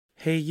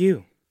Hey,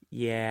 you.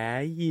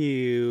 Yeah,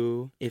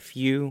 you. If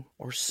you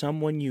or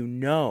someone you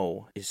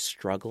know is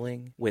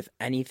struggling with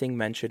anything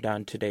mentioned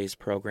on today's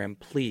program,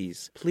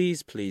 please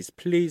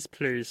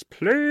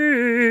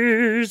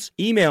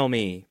email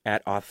me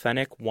at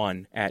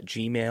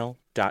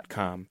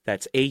authentic1@gmail.com.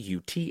 That's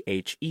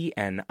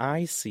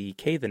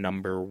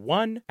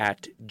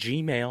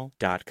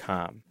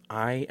AUTHENICK1@gmail.com.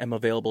 I am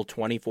available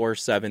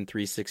 24/7,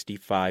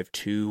 365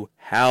 to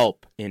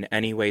help in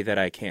any way that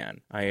I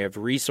can. I have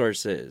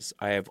resources,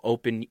 I have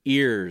open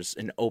ears,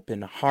 an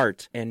open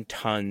heart, and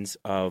tons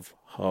of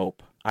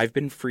hope. I've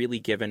been freely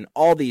given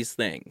all these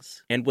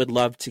things and would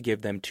love to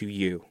give them to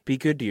you. Be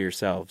good to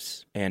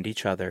yourselves and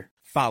each other.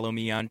 Follow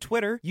me on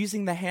Twitter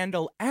using the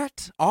handle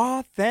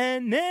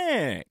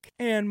 @Authentic.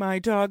 And my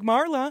dog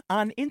Marla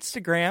on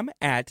Instagram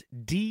at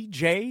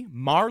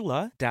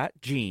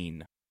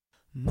djmarla.gene.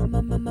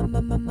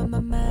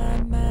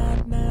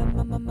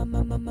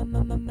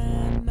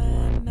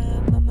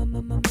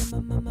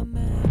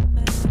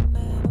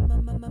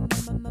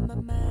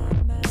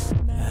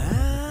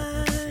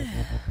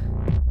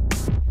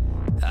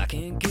 I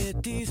can't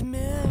get these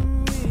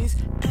memories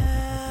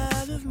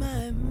out of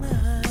my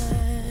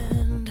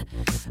mind,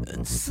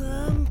 and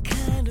some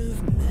kind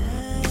of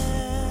madness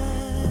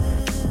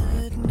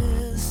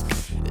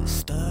has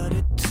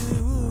started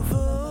to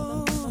evolve.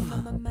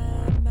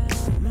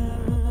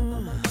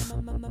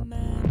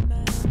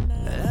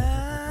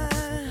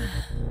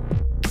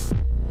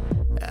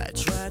 I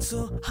tried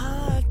so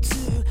hard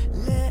to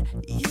let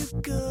you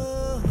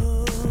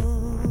go,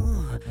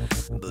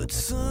 but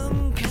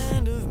some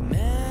kind of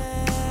madness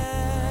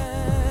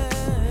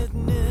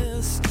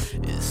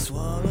is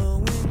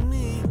swallowing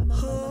me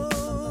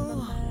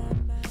whole.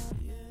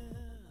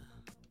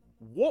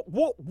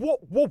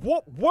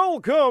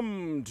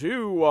 Welcome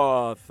to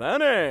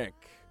Authentic.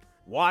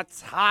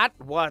 What's hot?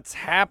 What's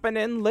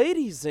happening,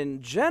 ladies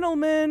and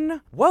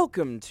gentlemen?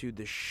 Welcome to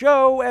the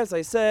show. As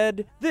I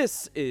said,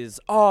 this is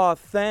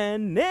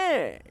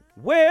Authentic,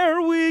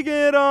 where we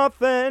get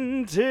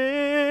authentic.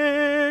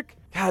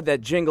 God,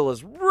 that jingle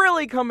is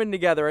really coming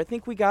together. I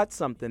think we got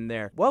something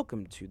there.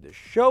 Welcome to the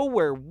show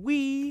where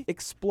we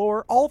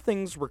explore all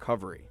things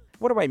recovery.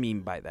 What do I mean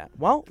by that?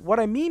 Well, what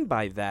I mean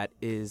by that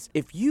is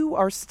if you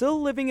are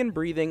still living and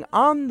breathing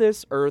on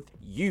this earth,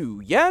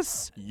 you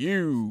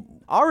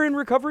are in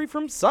recovery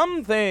from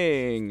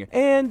something.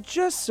 And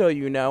just so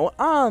you know,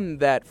 on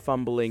that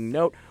fumbling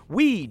note,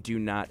 we do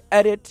not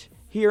edit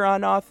here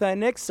on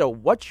Authentic, so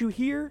what you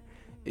hear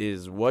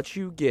is what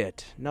you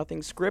get.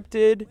 Nothing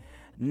scripted,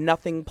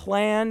 nothing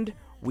planned.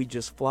 We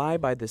just fly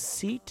by the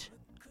seat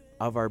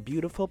of our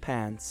beautiful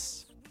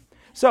pants.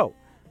 So,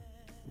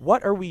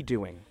 what are we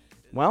doing?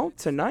 Well,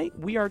 tonight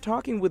we are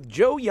talking with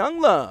Joe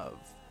Younglove.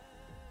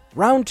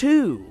 Round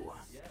 2.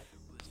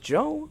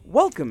 Joe,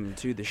 welcome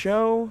to the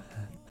show.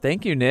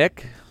 Thank you,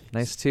 Nick.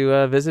 Nice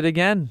to visit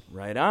again.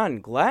 Right on.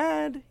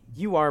 Glad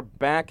you are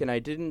back and I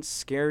didn't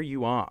scare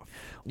you off.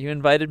 You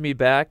invited me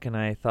back, and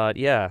I thought,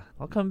 yeah,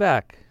 I'll come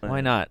back. Why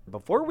not?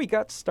 Before we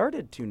got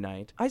started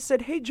tonight, I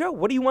said, hey, Joe,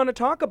 what do you want to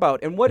talk about?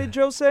 And what did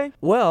Joe say?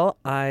 Well,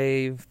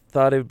 I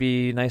thought it would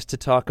be nice to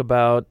talk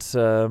about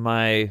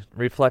my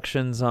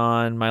reflections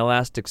on my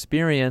last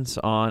experience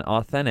on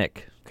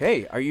Authentic.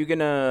 Okay, are you going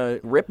to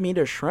rip me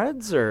to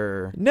shreds,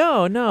 or?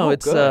 No, Oh,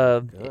 it's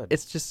good.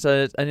 it's just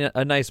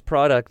a nice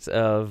product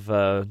of,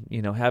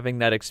 having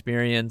that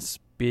experience,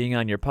 being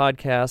on your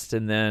podcast,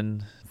 and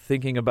then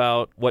thinking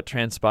about what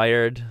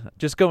transpired.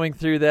 Just going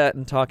through that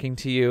and talking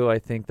to you, I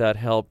think that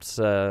helps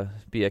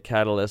be a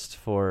catalyst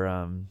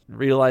for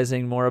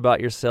realizing more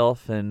about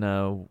yourself and,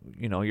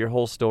 your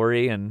whole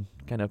story, and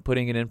kind of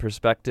putting it in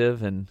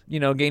perspective and,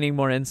 gaining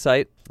more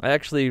insight. I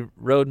actually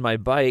rode my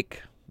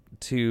bike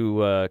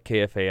to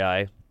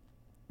KFAI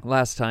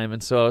last time,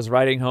 and so I was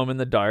riding home in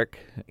the dark.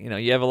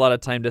 You have a lot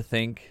of time to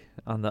think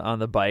on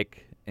the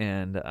bike.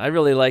 And I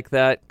really like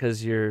that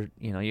because you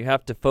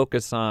have to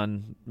focus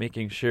on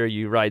making sure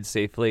you ride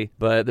safely.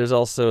 But there's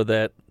also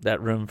that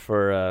room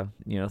for,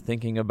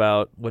 thinking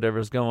about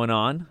whatever's going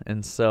on.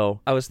 And so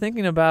I was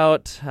thinking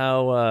about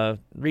how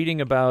reading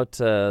about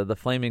the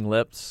Flaming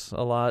Lips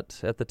a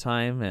lot at the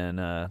time,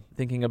 and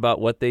thinking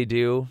about what they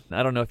do.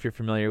 I don't know if you're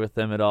familiar with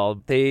them at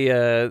all.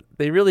 They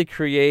really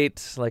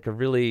create like a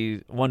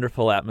really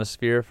wonderful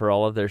atmosphere for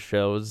all of their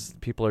shows.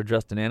 People are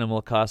dressed in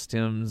animal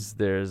costumes.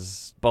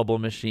 There's bubble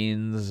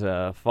machines,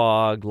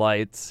 fog,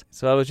 lights.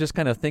 So I was just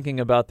kind of thinking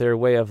about their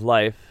way of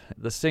life.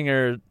 The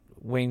singer,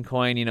 Wayne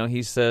Coyne,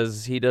 he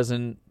says he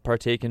doesn't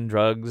partake in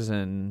drugs,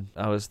 and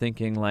I was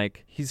thinking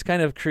like he's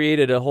kind of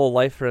created a whole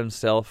life for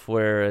himself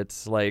where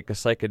it's like a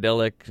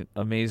psychedelic,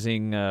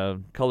 amazing,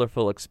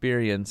 colorful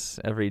experience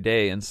every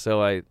day. And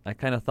so I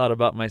kind of thought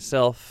about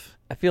myself.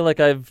 I feel like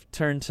I've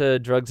turned to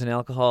drugs and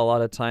alcohol a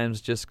lot of times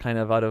just kind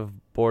of out of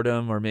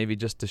boredom, or maybe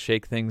just to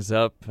shake things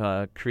up,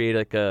 create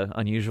like a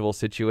unusual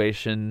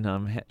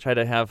situation, try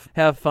to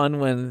have fun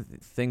when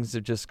things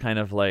have just kind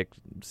of like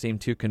seem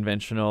too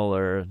conventional.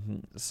 Or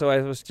so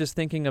I was just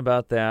thinking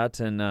about that,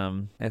 and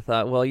I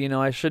thought, well,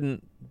 I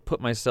shouldn't put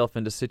myself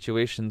into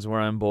situations where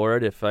I'm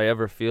bored. If I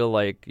ever feel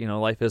like,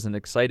 life isn't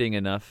exciting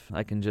enough,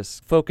 I can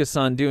just focus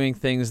on doing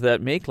things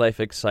that make life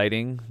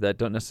exciting, that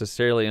don't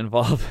necessarily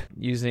involve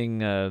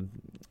using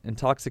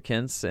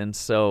intoxicants. And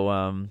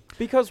so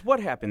because what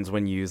happens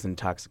when you use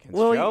intoxicants,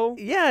 well, Joe?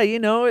 yeah,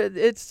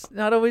 it's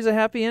not always a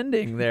happy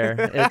ending there.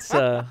 It's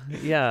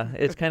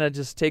it kind of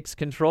just takes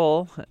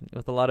control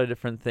with a lot of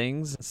different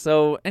things.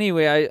 So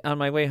anyway, on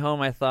my way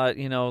home, I thought,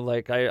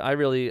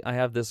 I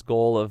have this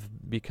goal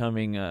of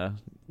becoming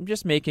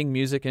just making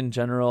music in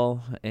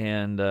general,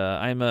 and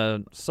I'm a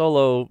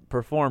solo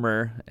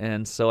performer,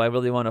 and so I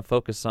really want to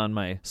focus on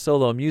my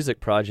solo music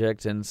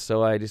project. And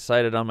so I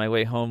decided on my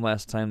way home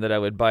last time that I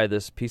would buy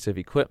this piece of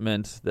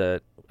equipment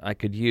that I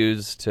could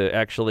use to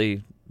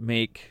actually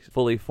make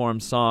fully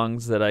formed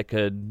songs, that I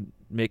could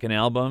make an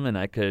album, and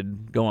I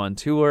could go on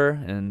tour,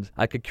 and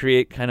I could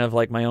create kind of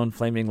like my own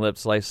Flaming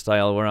Lips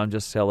lifestyle, where I'm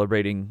just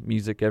celebrating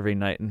music every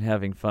night and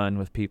having fun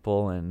with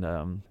people,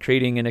 and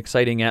creating an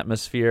exciting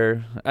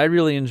atmosphere. I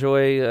really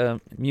enjoy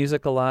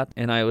music a lot,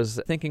 and I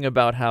was thinking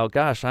about how,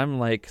 gosh, I'm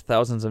like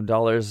thousands of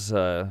dollars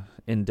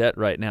in debt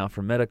right now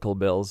for medical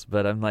bills,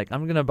 but I'm like,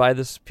 I'm going to buy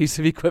this piece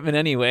of equipment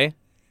anyway.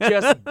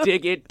 Just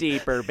dig it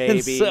deeper,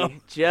 baby. So,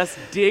 just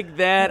dig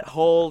that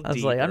hole deeper. I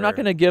was like, I'm not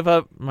going to give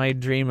up my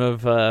dream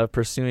of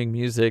pursuing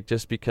music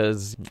just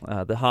because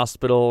the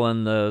hospital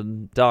and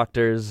the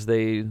doctors,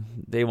 they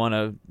want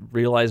to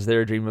realize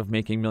their dream of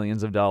making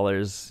millions of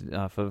dollars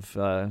off of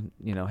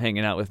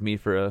hanging out with me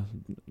for a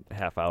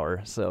half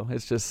hour. So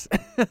it's just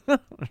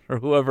or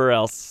whoever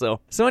else. So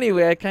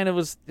anyway, I kind of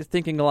was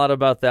thinking a lot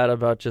about that,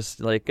 about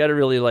just like got to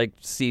really like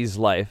seize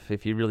life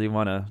if you really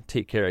want to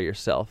take care of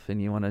yourself,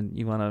 and you want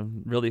to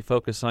really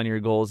focus on your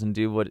goals and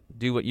do what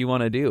you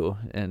want to do,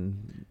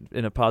 and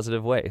in a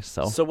positive way.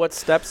 So what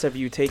steps have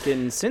you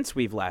taken since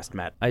we've last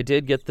met? I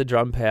did get the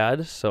drum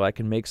pad so I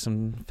can make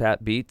some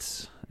fat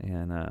beats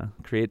and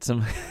create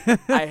some.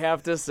 I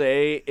have to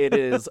say, it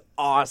is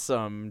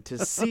awesome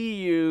to see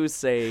you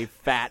say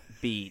fat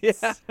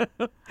beats.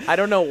 Yeah. I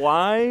don't know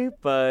why,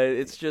 but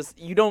it's just,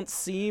 you don't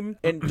seem,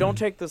 and don't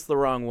take this the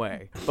wrong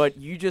way, but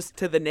you just,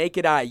 to the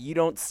naked eye, you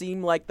don't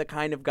seem like the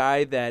kind of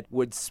guy that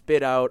would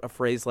spit out a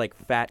phrase like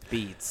fat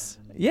beats.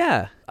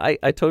 Yeah,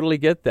 I totally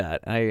get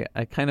that.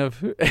 I kind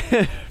of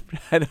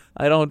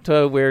I don't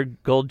wear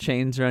gold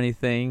chains or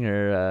anything,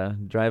 or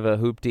drive a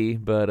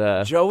hoopty,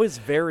 but Joe is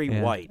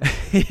very white.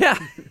 Yeah,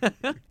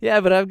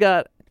 yeah,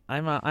 but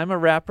I'm a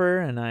rapper,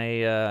 and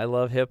I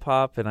love hip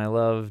hop, and I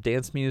love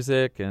dance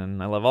music,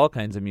 and I love all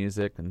kinds of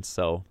music, and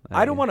so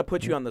I don't want to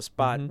put you on the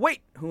spot. Mm-hmm.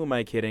 Wait, who am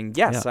I kidding?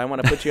 Yes, I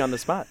want to put you on the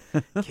spot.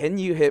 Can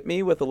you hit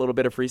me with a little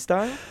bit of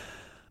freestyle?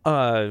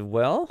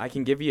 Well, I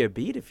can give you a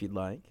beat if you'd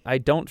like. I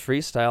don't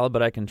freestyle,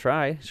 but I can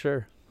try.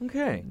 Sure.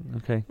 Okay.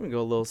 I'm gonna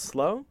go a little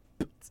slow.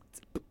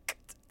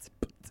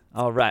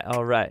 All right.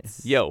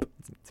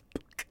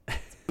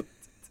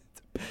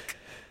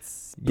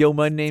 Yo,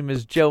 my name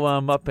is Joe.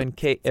 I'm up in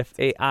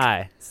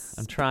KFAI.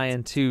 I'm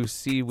trying to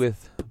see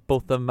with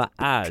both of my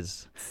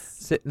eyes.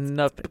 Sitting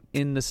up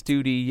in the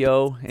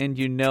studio, and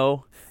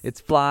it's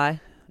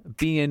fly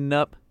being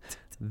up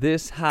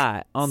this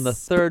high on the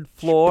third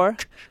floor.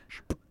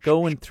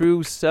 Going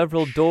through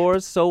several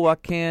doors so I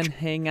can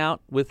hang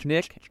out with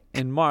Nick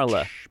and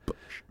Marla,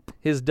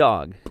 his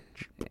dog.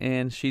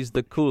 And she's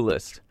the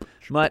coolest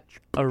mutt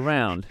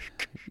around.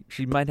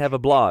 She might have a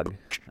blog.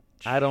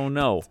 I don't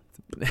know.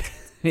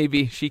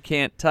 Maybe she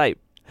can't type.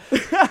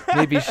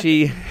 Maybe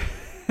she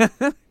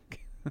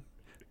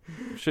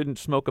shouldn't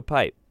smoke a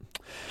pipe.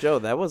 Joe,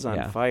 that was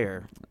on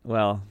fire.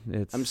 Well,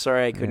 I'm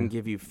sorry I couldn't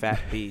give you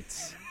fat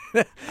beats.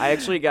 I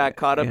actually got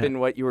caught up in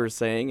what you were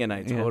saying, and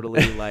I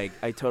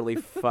totally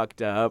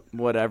fucked up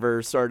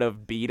whatever sort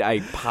of beat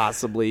I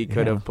possibly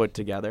could have put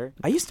together.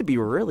 I used to be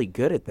really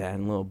good at that,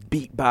 and little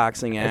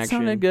beatboxing action. It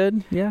sounded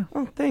good, yeah.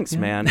 Oh, thanks,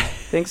 man.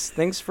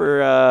 Thanks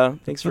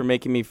for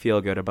making me feel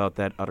good about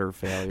that utter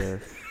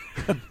failure.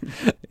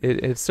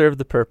 It served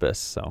the purpose,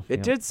 so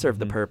it did serve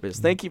the purpose.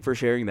 Thank you for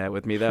sharing that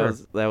with me.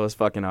 That was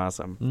fucking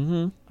awesome.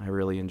 Mm-hmm. I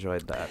really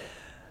enjoyed that.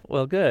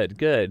 Well,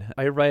 good.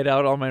 I write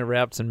out all my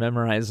raps and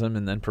memorize them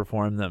and then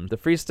perform them. The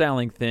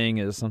freestyling thing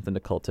is something to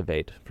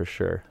cultivate for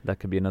sure. That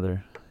could be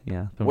another,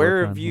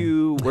 Where have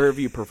you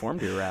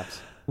performed your raps?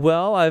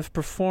 Well, I've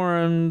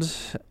performed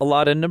a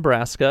lot in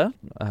Nebraska,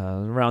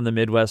 around the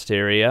Midwest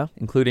area,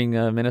 including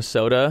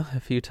Minnesota a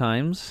few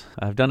times.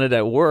 I've done it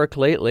at work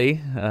lately.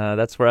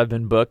 That's where I've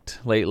been booked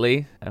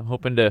lately. I'm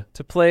hoping to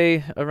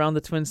play around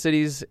the Twin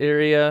Cities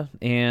area,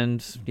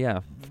 and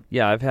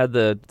I've had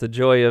the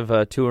joy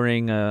of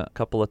touring a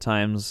couple of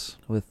times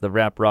with the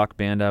rap rock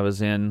band I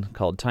was in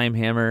called Time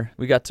Hammer.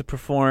 We got to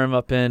perform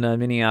up in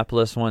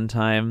Minneapolis one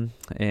time,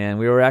 and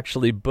we were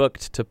actually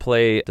booked to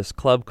play this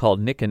club called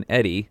Nick and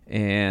Eddie,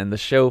 and the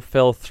show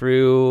fell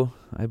through.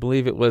 I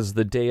believe it was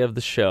the day of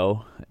the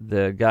show,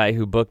 the guy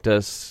who booked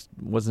us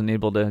wasn't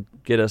able to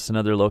get us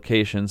another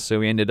location, so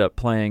we ended up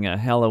playing a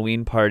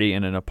Halloween party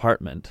in an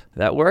apartment.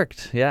 That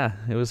worked. Yeah,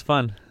 it was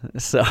fun.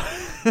 So,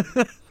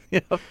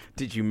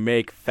 Did you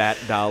make fat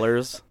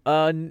dollars?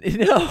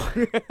 No,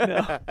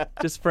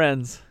 just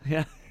friends.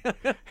 Yeah.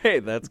 Hey,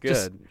 that's good.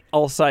 Just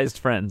all-sized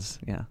friends.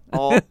 Yeah.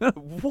 All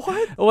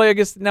what? Well, I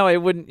guess no, I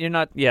wouldn't. You're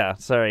not. Yeah,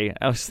 sorry.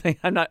 I was saying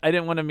I'm not. I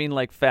didn't want to mean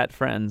like fat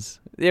friends.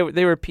 They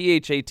were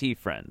PHAT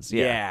friends.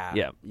 Yeah.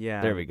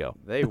 Yeah. There we go.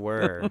 They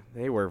were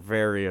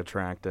very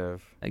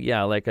attractive.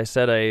 Yeah, like I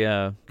said,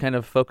 I kind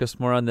of focused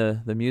more on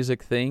the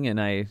music thing,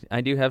 and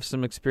I do have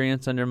some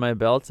experience under my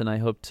belt, and I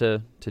hope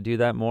to do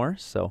that more.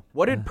 So,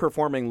 What did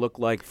performing look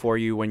like for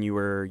you when you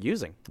were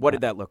using? What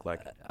did that look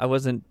like? I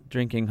wasn't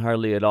drinking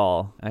hardly at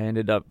all. I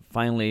ended up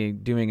finally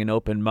doing an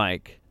open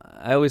mic.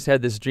 I always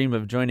had this dream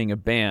of joining a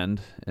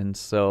band, and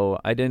so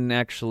I didn't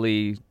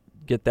actually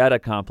get that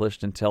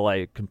accomplished until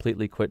I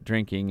completely quit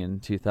drinking in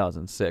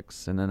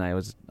 2006, and then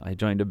I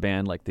joined a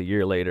band like the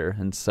year later,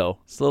 and so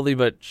slowly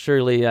but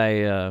surely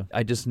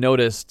I just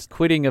noticed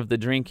quitting of the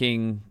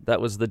drinking,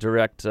 that was the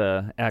direct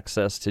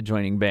access to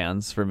joining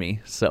bands for me.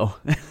 So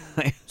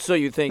So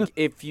you think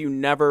if you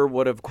never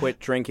would have quit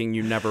drinking,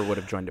 you never would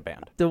have joined a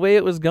band? the way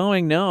it was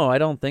going, no, I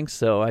don't think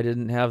so. I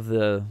didn't have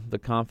the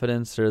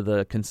confidence or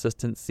the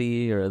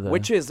consistency or the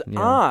Which is yeah.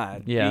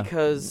 odd, Yeah.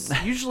 because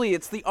usually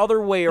it's the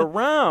other way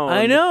around.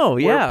 I know,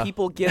 where yeah.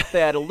 people get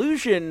that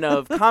illusion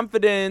of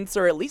confidence,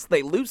 or at least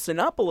they loosen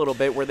up a little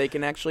bit where they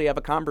can actually have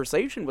a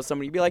conversation with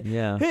somebody. Be like,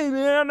 Yeah. hey,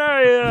 man,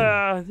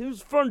 it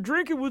was fun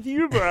drinking with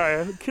you,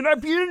 but can I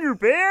be in your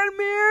band,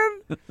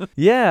 man?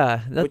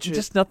 Yeah, Which is-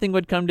 just nothing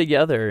would come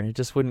together. It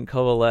just wouldn't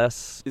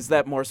coalesce. Is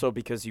that more so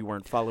because you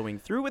weren't following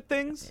through with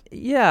things?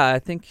 Yeah, I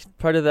think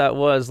part of that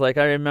was, like,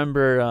 I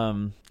remember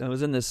I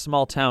was in this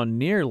small town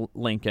near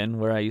Lincoln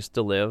where I used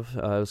to live.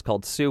 It was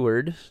called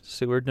Seward,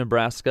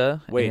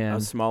 Nebraska. Wait, a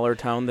and smaller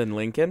town than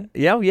Lincoln?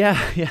 Yeah.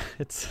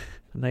 It's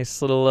a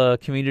nice little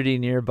community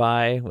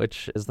nearby,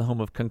 which is the home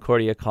of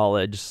Concordia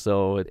College,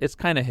 so it's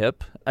kind of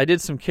hip. I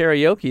did some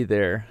karaoke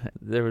there.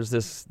 There was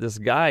this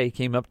guy, he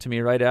came up to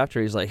me right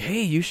after. He's like,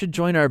 hey, you should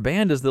join our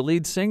band as the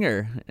lead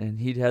singer. And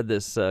he'd had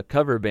this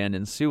cover band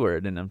in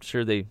Seward, and I'm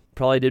sure they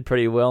probably did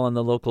pretty well on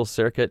the local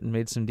circuit and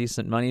made some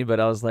decent money, but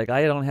I was like,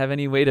 I don't have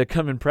any way to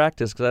come and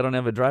practice because I don't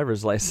have a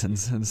driver's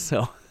license. And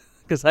so...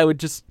 because I would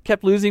just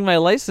kept losing my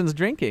license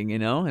drinking,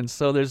 and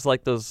so there's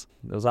like those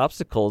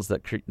obstacles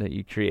that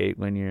you create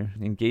when you're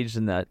engaged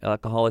in that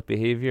alcoholic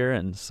behavior,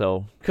 and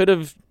so could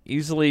have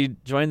easily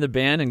joined the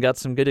band and got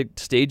some good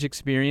stage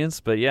experience,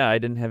 but yeah, I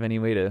didn't have any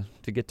way to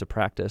get to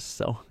practice,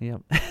 so yeah.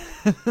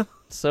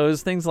 So it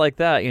was things like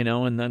that,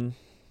 and then,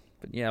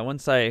 but yeah,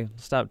 once I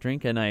stopped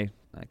drinking, I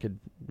could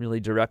really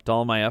direct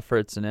all my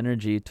efforts and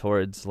energy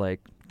towards like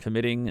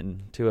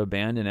committing to a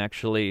band and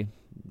actually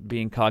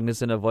being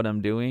cognizant of what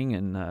I'm doing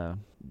and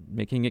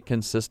making it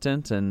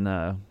consistent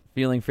and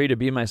feeling free to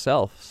be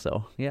myself.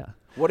 So, yeah.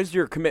 What does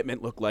your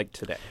commitment look like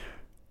today?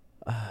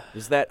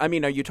 Is that, are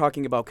you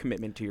talking about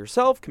commitment to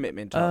yourself,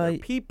 commitment to other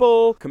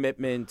people,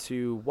 commitment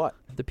to what?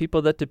 The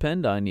people that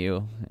depend on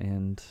you,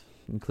 and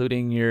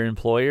including your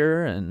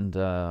employer and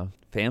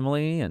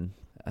family and,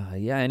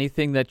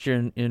 anything that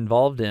you're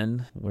involved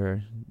in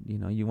where,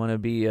 you want to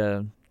be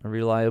a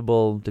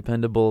reliable,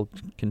 dependable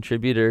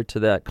contributor to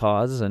that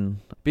cause, and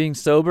being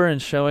sober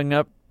and showing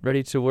up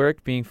ready to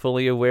work, being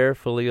fully aware,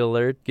 fully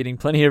alert, getting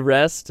plenty of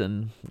rest,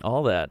 and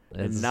all that.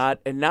 And not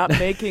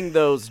making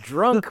those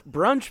drunk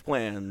brunch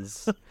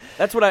plans.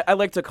 That's what I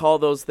like to call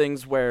those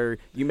things where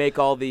you make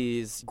all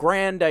these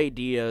grand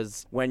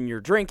ideas when you're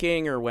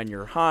drinking or when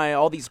you're high,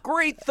 all these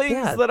great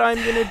things that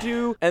I'm going to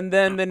do, and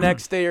then the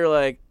next day you're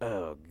like,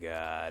 oh,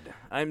 God,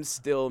 I'm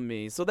still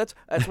me. So that's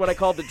what I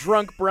call the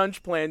drunk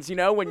brunch plans,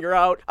 when you're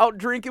out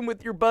drinking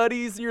with your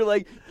buddies, and you're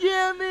like,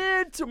 yeah,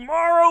 man,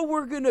 tomorrow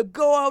we're going to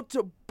go out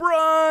to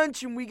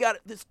brunch, and we got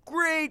this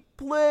great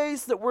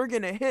place that we're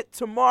gonna hit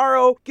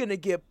tomorrow, gonna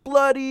get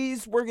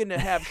bloodies, we're gonna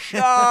have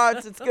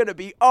shots, it's gonna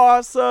be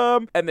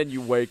awesome. And then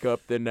you wake up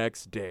the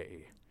next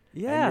day,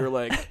 and you're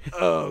like,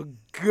 oh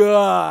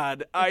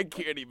God, I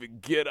can't even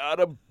get out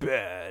of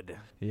bed.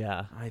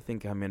 Yeah. I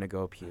think I'm gonna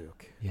go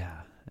puke.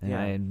 Yeah. And Yeah.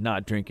 I'm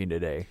not drinking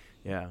today.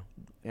 Yeah.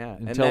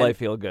 Until I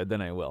feel good,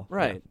 then I will.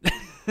 Right.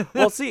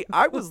 Well, see,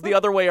 I was the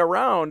other way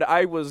around.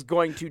 I was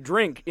going to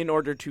drink in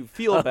order to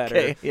feel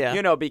better.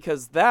 Yeah.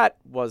 Because that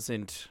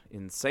wasn't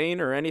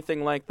insane or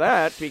anything like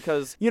that.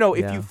 Because,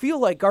 if you feel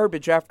like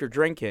garbage after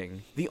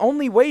drinking, the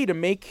only way to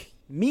make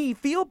me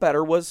feel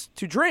better was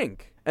to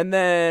drink. And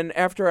then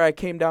after I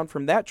came down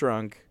from that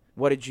drunk,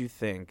 what did you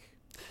think?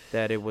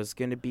 That it was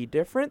going to be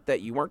different?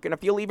 That you weren't going to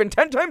feel even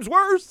 10 times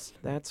worse?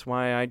 That's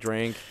why I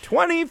drank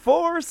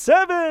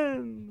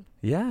 24/7.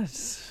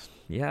 Yes.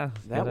 Yeah.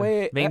 That gotta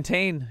way-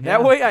 maintain.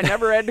 That way I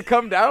never had to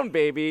come down,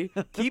 baby.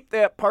 Keep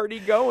that party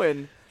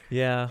going.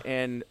 Yeah.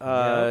 And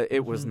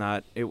it was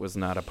not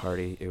a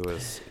party. It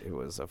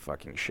was a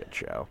fucking shit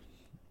show.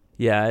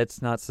 Yeah,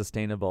 it's not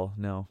sustainable.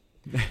 No.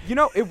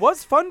 It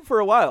was fun for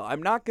a while.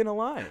 I'm not going to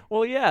lie.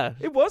 Well, yeah.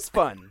 It was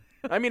fun.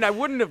 I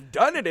wouldn't have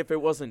done it if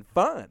it wasn't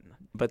fun.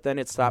 But then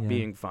it stopped Yeah.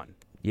 being fun.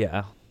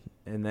 Yeah.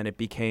 And then it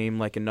became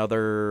like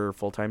another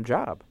full-time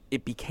job.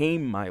 It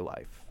became my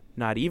life,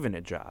 not even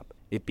a job.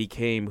 It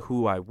became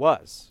who I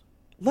was.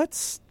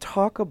 Let's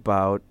talk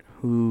about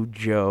who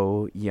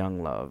Joe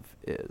Younglove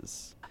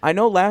is. I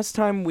know last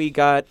time we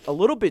got a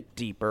little bit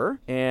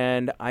deeper,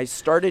 and I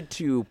started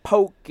to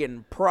poke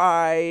and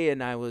pry,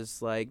 and I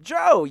was like,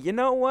 Joe, you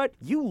know what?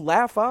 You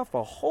laugh off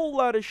a whole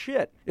lot of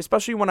shit,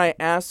 especially when I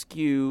ask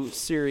you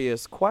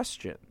serious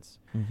questions.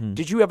 Mm-hmm.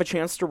 Did you have a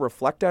chance to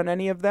reflect on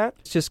any of that?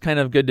 It's just kind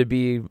of good to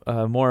be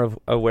more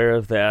aware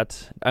of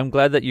that. I'm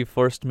glad that you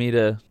forced me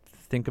to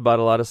think about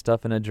a lot of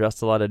stuff and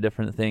address a lot of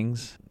different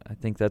things. I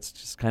think that's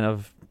just kind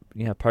of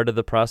part of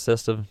the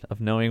process of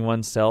knowing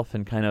oneself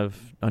and kind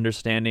of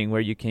understanding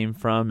where you came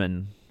from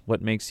and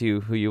what makes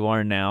you who you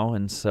are now.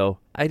 And so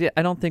I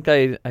don't think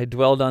I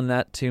dwelled on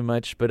that too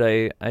much, but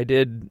I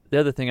did. The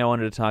other thing I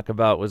wanted to talk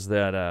about was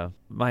that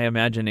my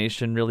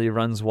imagination really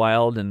runs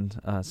wild, and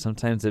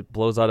sometimes it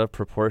blows out of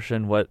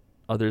proportion what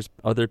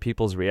other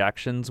people's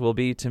reactions will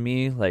be to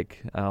me.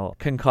 Like I'll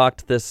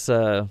concoct this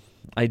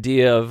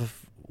idea of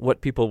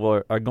what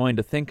people are going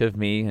to think of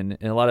me, and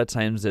a lot of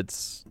times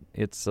it's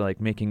like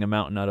making a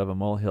mountain out of a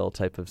molehill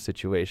type of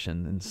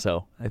situation. And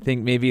so I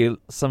think maybe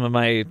some of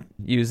my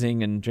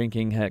using and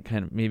drinking had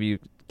kind of maybe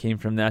came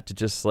from that, to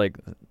just like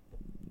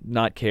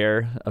not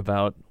care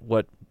about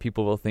what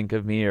people will think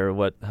of me or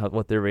what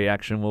their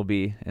reaction will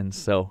be. And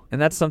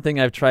that's something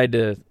I've tried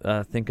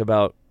to think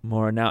about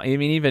more now. I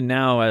mean, even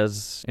now,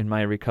 as in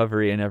my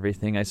recovery and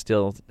everything,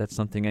 that's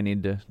something I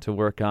need to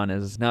work on,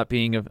 is not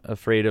being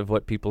afraid of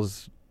what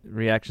people's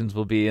reactions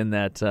will be, and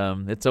that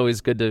it's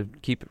always good to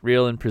keep it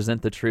real and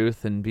present the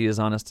truth and be as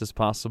honest as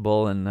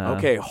possible. And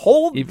okay,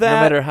 hold that.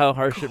 No matter how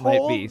harsh it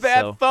might be. Hold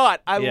that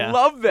thought. I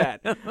love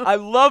that. I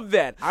love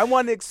that. I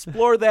want to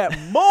explore that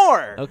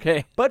more.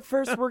 Okay. But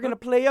first, we're going to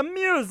play a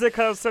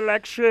musical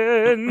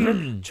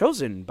selection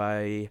chosen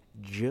by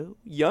Joe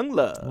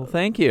Younglove. Well,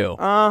 thank you.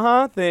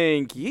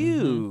 Thank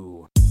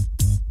you.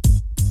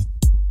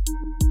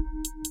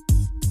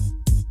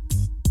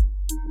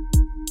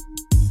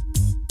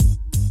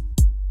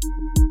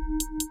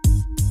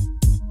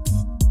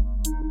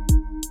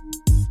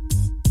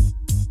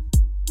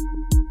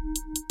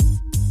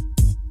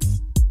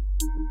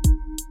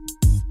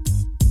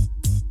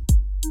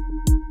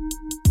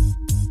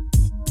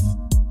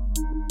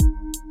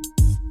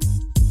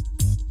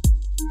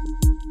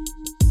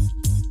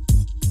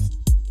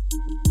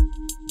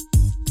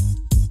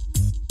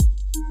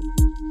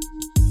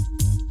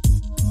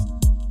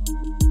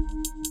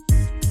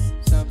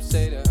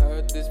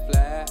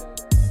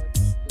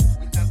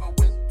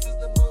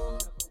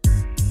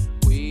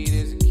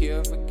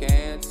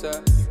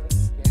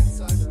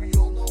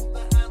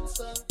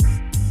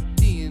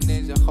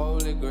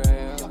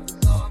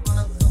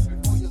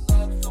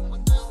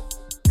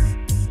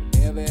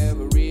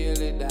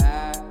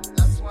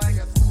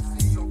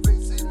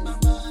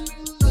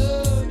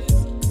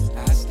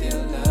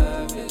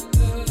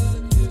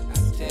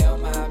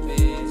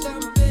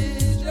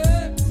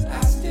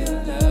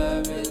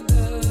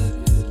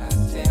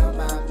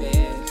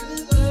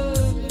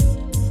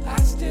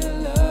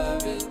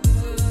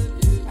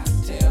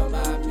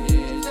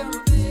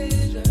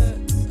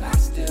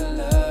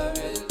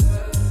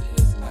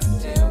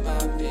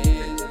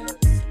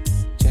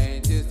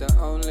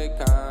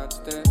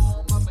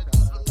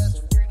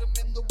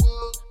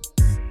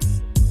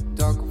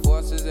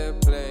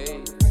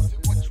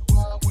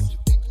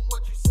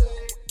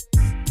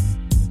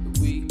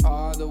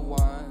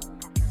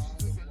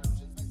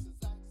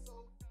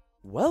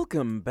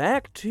 Welcome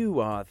back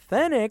to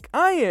Authentic.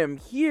 I am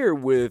here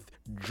with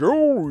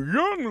Joe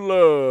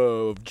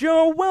Younglove.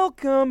 Joe,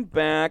 welcome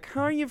back.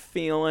 How are you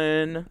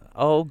feeling?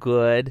 Oh,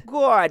 good.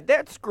 Good.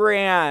 That's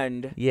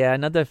grand. Yeah,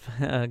 another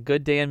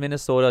good day in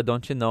Minnesota,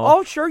 don't you know?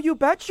 Oh, sure, you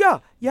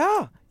betcha.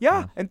 Yeah.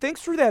 And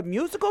thanks for that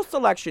musical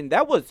selection.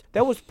 That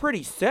was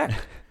pretty sick.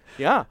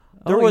 Yeah.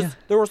 There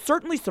were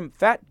certainly some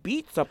fat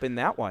beats up in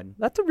that one.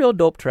 That's a real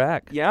dope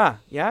track. Yeah,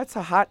 it's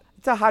a hot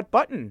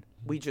button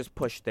we just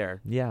pushed there.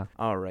 Yeah.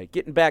 All right,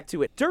 getting back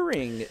to it.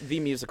 During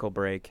the musical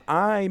break,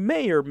 I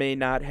may or may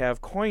not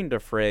have coined a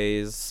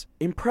phrase,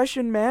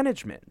 impression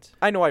management.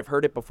 I know I've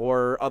heard it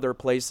before other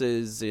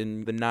places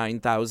in the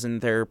 9,000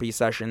 therapy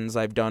sessions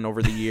I've done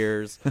over the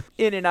years,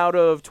 in and out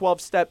of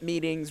 12-step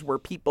meetings where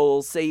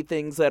people say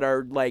things that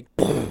are like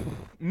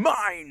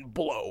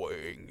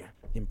mind-blowing.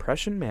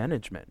 Impression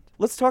management.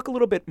 Let's talk a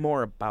little bit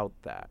more about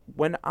that.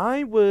 When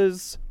I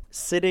was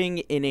sitting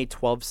in a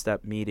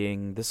 12-step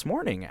meeting this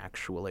morning,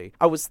 actually,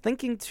 I was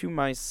thinking to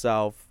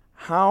myself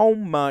how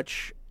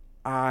much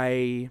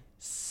I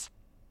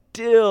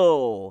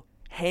still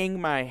hang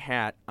my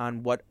hat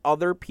on what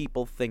other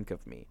people think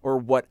of me, or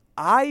what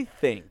I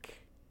think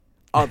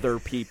other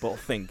people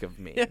think of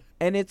me.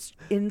 And it's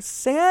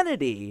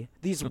insanity,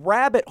 these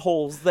rabbit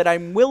holes that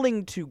I'm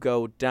willing to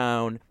go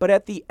down. But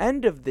at the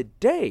end of the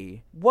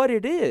day, what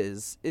it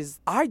is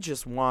I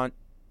just want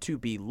to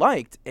be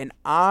liked, and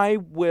I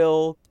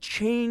will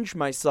change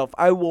myself.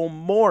 I will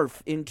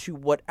morph into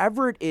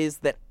whatever it is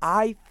that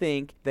I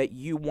think that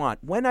you want.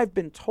 When I've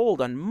been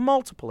told on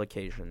multiple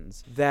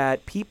occasions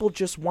that people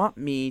just want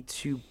me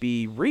to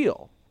be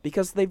real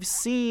because they've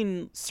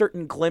seen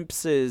certain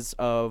glimpses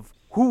of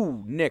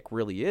who Nick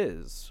really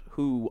is,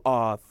 who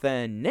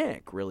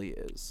Nick really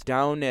is,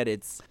 down at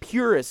its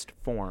purest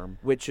form,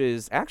 which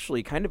is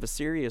actually kind of a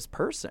serious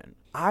person.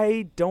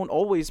 I don't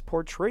always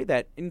portray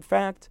that. In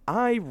fact,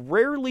 I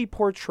rarely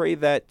portray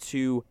that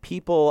to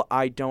people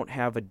I don't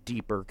have a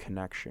deeper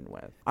connection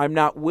with. I'm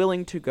not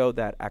willing to go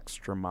that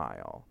extra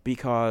mile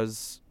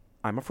because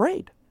I'm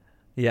afraid.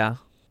 Yeah.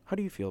 How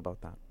do you feel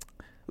about that?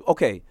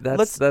 Okay,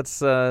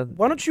 That's why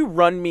don't you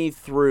run me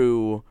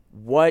through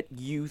what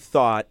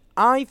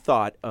I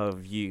thought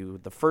of you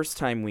the first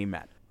time we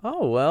met?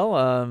 Oh,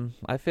 well,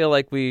 I feel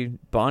like we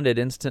bonded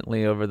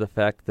instantly over the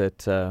fact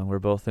that we're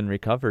both in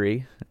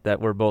recovery, that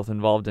we're both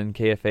involved in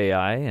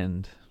KFAI,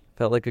 and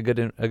felt like a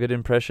good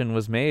impression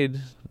was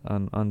made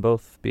on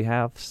both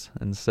behalves.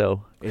 And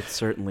so It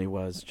certainly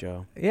was,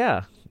 Joe.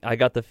 yeah, I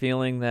got the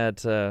feeling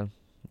that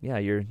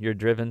you're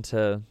driven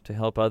to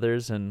help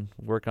others and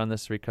work on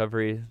this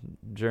recovery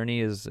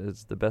journey is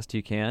the best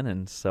you can,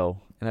 and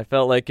I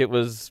felt like it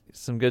was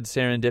some good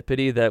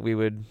serendipity that we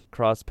would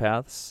cross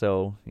paths.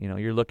 So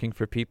you're looking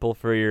for people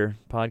for your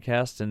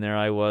podcast, and there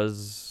I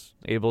was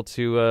able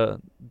to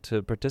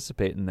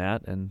participate in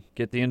that and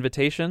get the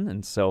invitation,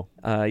 and so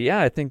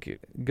I think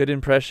good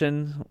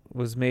impression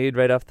was made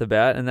right off the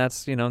bat, and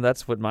that's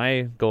what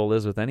my goal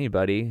is with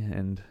anybody,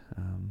 and.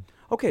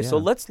 Okay, so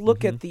let's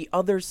look at the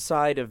other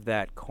side of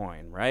that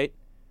coin, right?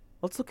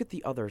 Let's look at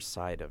the other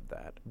side of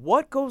that.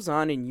 What goes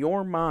on in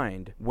your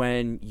mind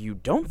when you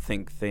don't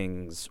think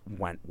things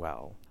went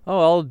well?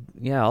 Oh,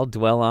 I'll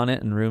dwell on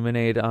it and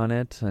ruminate on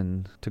it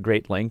and to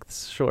great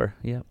lengths, sure,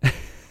 yeah.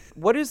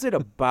 What is it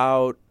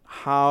about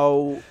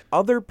how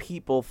other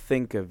people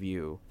think of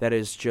you that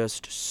is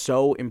just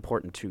so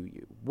important to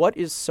you? What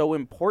is so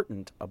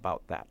important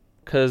about that?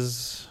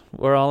 Because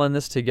we're all in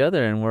this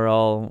together, and we're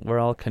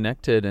all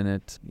connected, and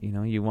it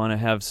you want to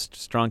have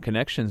strong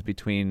connections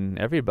between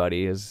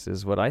everybody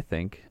is what I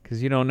think,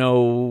 because you don't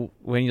know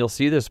when you'll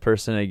see this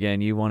person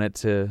again. You want it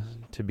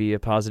to be a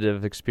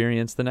positive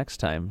experience the next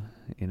time.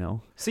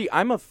 See,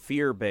 I'm a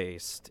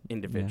fear-based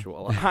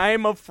individual. Yeah.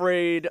 I'm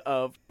afraid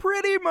of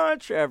pretty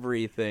much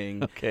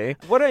everything. Okay.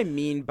 What I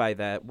mean by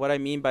that, what I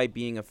mean by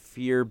being a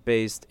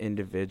fear-based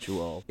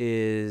individual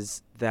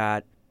is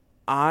that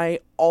I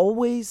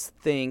always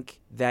think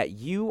that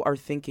you are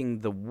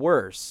thinking the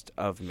worst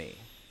of me.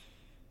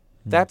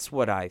 That's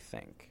what I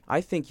think.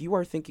 I think you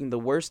are thinking the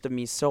worst of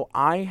me, so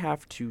I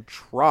have to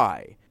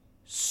try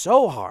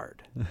so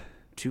hard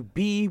to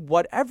be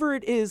whatever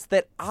it is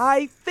that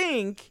I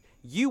think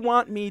you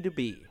want me to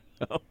be.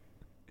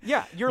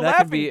 Yeah, you're that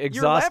laughing. Can be exhausting,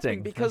 you're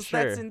laughing because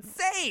sure. That's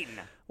insane.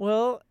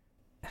 Well,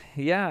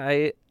 yeah,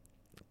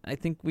 I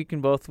think we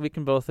can both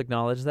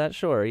acknowledge that,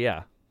 sure,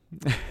 yeah.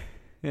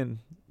 And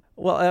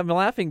well, I'm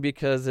laughing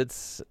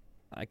because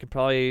I could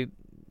probably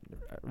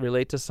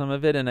relate to some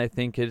of it, and I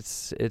think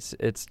it's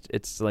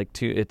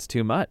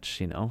too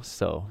much,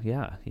 So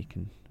yeah,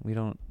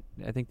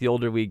 I think the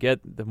older we get,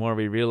 the more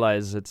we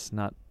realize that's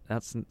not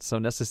so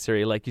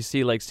necessary. Like you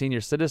see, like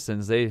senior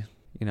citizens, they.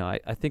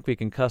 I think we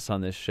can cuss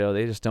on this show.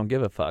 They just don't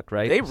give a fuck,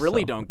 right? They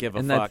really don't give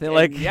a fuck.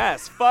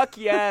 Yes, fuck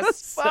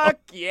yes, fuck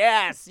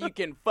yes. You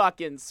can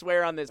fucking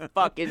swear on this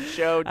fucking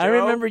show, Joe. I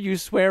remember you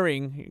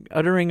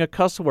uttering a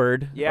cuss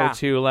word or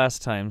two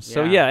last time.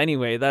 So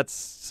anyway,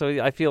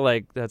 I feel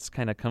like that's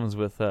kind of comes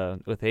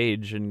with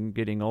age and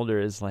getting older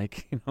is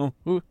like,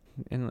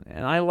 and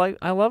I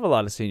love a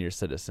lot of senior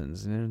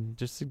citizens, and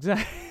just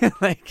exactly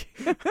like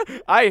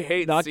I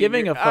hate not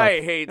giving a fuck. I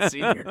hate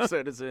senior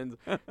citizens.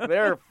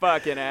 They're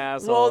fucking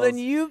assholes. Well, then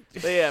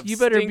they have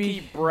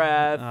stinky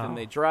breath and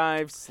they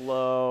drive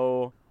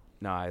slow.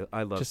 No,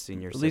 I love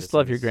senior citizens. At least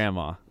love your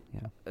grandma.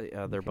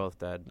 Yeah, they're both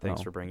dead.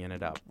 Thanks for bringing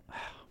it up. Oh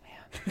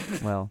man.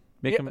 Well,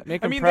 make them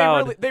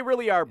proud. They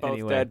really are both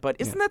anyway, dead. But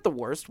isn't that the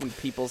worst when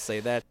people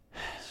say that?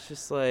 It's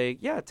just like,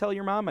 tell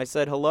your mom I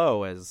said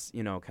hello as,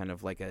 kind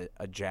of like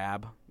a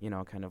jab,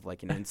 kind of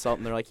like an insult.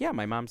 And they're like, yeah,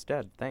 my mom's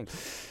dead.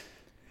 Thanks.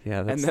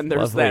 Yeah, that's and then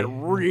there's lovely. that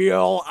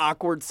real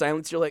awkward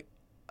silence. You're like,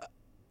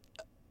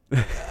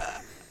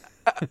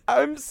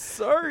 I'm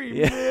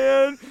sorry,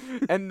 man.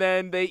 And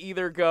then they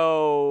either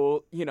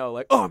go,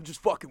 like, oh, I'm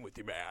just fucking with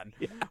you, man.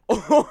 Yeah.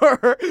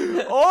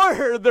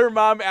 Or their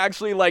mom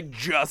actually, like,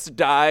 just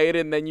died,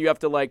 and then you have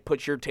to, like,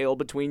 put your tail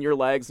between your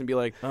legs and be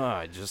like, oh,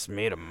 I just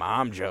made a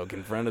mom joke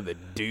in front of the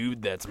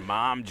dude that's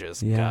mom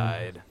just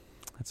died.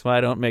 That's why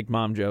I don't make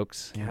mom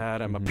jokes.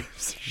 God, I'm a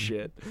piece of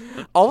shit.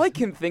 All I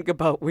can think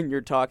about when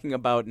you're talking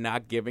about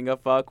not giving a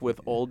fuck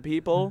with old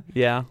people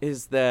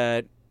is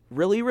that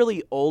really,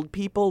 really old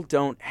people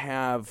don't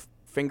have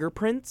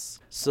fingerprints,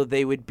 so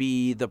they would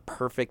be the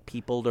perfect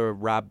people to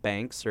rob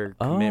banks or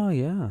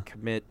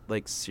commit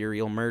like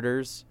serial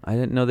murders. I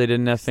didn't know they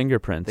didn't have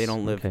fingerprints. They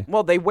don't live. Okay.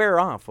 Well, they wear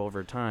off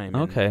over time.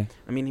 Okay.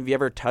 I mean, have you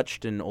ever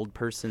touched an old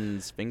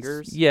person's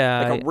fingers?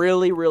 Yeah. Like a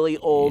really, really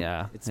old.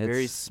 Yeah. It's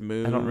very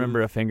smooth. I don't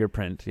remember a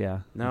fingerprint. Yeah.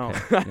 No,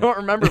 Okay. I don't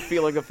remember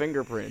feeling a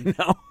fingerprint.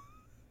 No.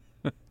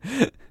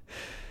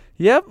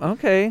 Yep.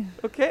 Okay.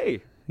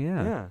 Okay.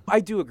 Yeah. I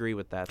do agree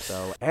with that,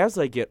 though. As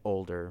I get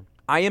older,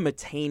 I am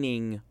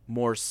attaining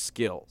more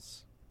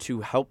skills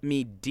to help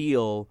me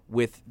deal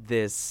with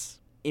this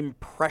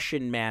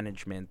impression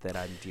management that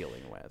I'm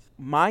dealing with.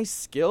 My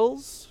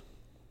skills,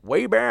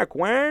 way back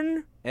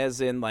when,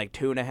 as in like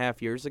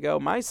 2.5 years ago,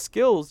 my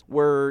skills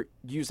were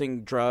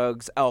using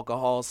drugs,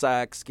 alcohol,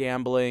 sex,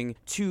 gambling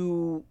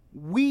to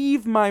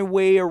weave my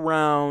way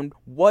around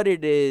what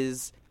it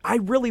is I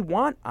really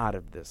want out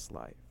of this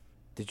life.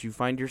 Did you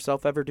find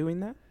yourself ever doing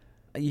that?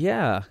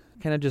 Yeah,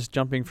 kind of just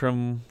jumping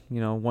from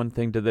one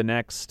thing to the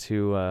next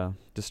to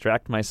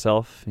distract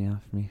myself.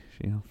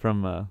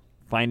 From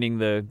finding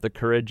the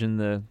courage and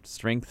the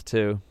strength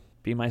to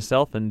be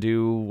myself and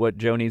do what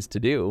Joe needs to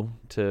do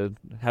to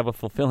have a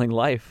fulfilling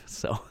life.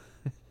 So,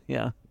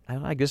 yeah,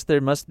 I guess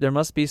there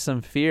must be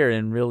some fear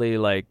in really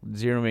like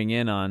zeroing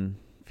in on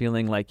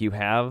feeling like you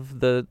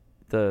have the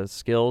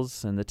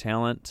skills and the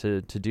talent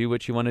to do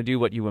what you want to do,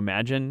 what you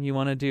imagine you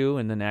want to do,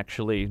 and then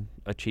actually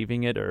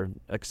achieving it or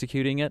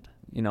executing it.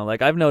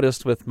 Like I've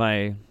noticed with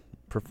my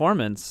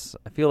performance,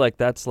 I feel like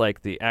that's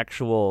like the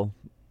actual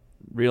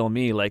real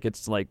me. Like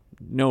it's like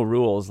no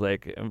rules.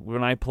 Like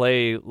when I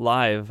play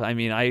live, I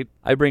mean,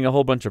 I bring a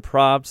whole bunch of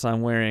props.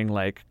 I'm wearing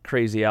like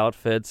crazy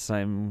outfits.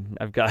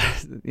 I've got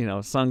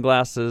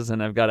sunglasses,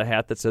 and I've got a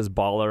hat that says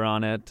baller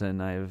on it,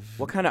 and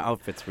What kind of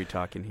outfits are we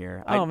talking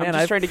here? I'm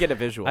just trying to get a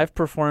visual. I've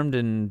performed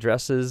in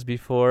dresses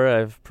before.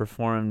 I've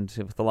performed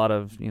with a lot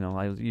of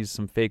I use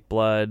some fake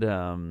blood.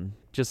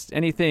 Just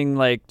anything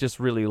like just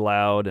really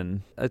loud,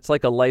 and it's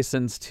like a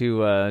license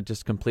to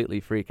just completely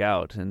freak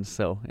out. And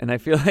I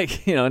feel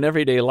like in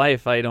everyday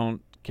life I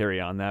don't carry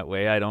on that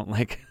way. I don't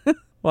like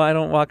I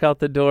don't walk out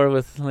the door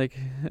with like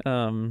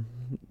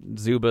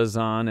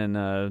Zubas on and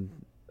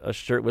a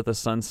shirt with a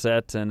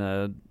sunset and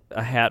a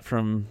hat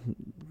from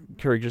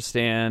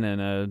Kyrgyzstan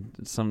and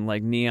some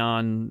like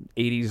neon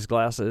 80s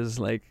glasses.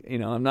 Like,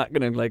 I'm not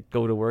going to like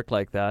go to work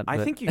like that. I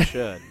think you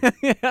should.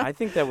 Yeah. I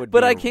think that would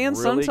but be I can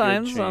really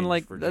sometimes on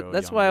like,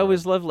 that's why I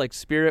always love like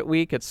Spirit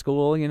Week at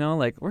school,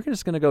 like we're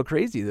just going to go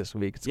crazy this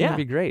week. It's going to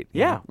be great.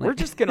 Yeah. We're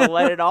just going to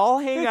let it all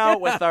hang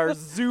out with our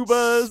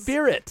Zubas.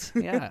 Spirit.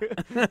 Yeah.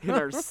 In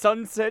our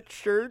sunset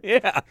shirt.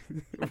 Yeah.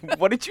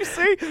 What did you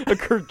say? A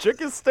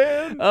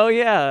Kyrgyzstan? Oh,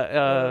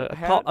 yeah.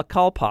 A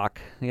Kalpak.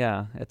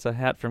 Yeah. It's a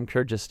hat from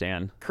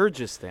Kyrgyzstan.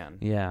 Kyrgyzstan.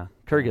 Yeah.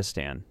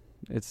 Kyrgyzstan.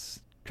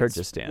 It's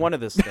Kyrgyzstan. It's one of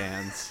the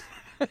stands.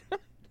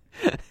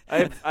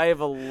 I have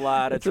a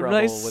lot of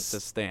trouble with the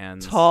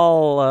stands.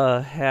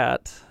 Tall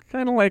hat.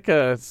 Kind of like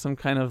some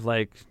kind of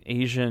like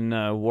Asian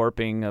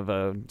warping of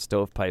a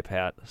stovepipe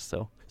hat.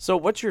 So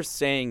what you're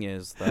saying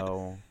is,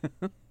 though,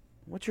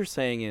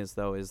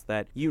 is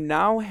that you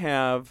now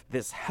have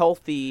this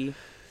healthy,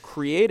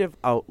 creative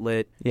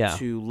outlet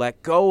to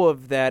let go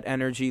of that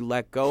energy,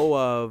 let go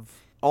of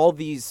all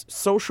these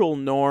social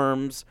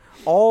norms,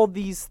 all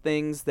these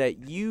things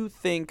that you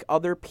think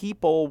other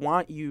people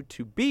want you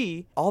to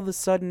be. All of a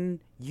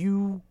sudden,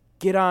 you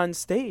get on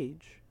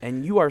stage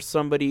and you are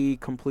somebody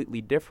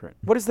completely different.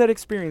 What is that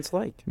experience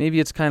like? Maybe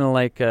it's kind of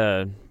like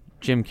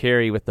Jim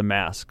Carrey with the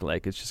mask.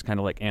 Like it's just kind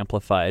of like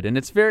amplified, and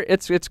it's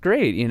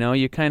great.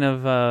 You kind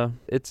of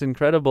it's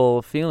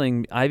incredible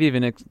feeling. I've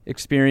even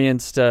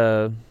experienced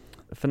a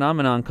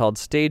phenomenon called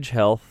stage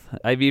health.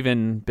 I've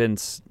even been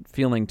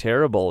feeling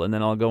terrible, and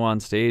then I'll go on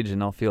stage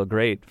and I'll feel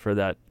great for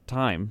that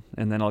time,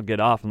 and then I'll get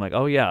off. I'm like,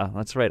 oh yeah,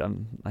 that's right.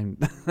 I'm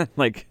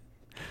like,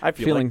 I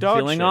feel feeling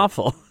like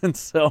awful, and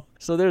so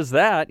there's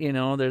that.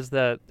 There's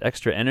that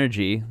extra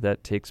energy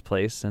that takes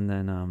place, and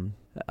then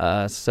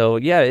so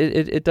yeah,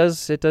 it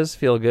does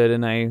feel good,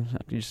 and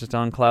you're just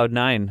on cloud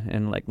nine,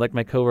 and like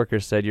my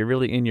coworker said, you're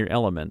really in your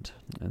element,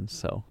 and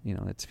so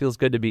it feels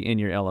good to be in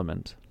your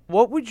element.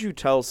 What would you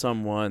tell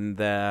someone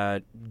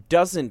that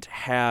doesn't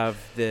have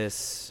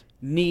this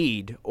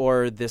need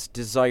or this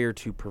desire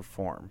to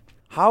perform?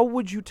 How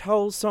would you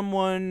tell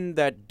someone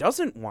that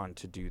doesn't want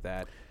to do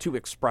that to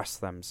express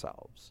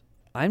themselves?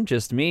 I'm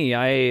just me.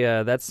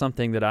 That's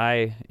something that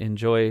I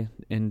enjoy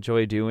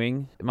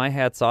doing. My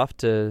hat's off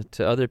to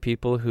other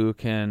people who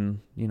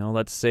can,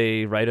 let's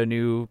say, write a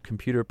new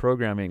computer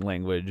programming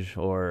language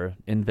or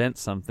invent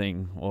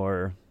something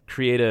or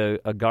create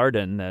a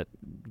garden that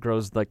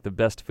grows like the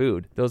best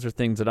food. Those are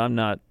things that I'm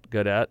not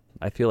good at.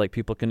 I feel like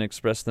people can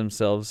express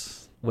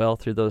themselves well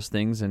through those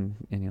things, and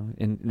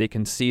they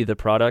can see the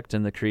product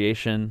and the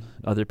creation.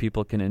 Other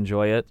people can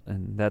enjoy it,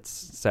 and that's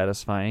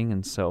satisfying.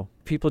 And so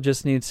people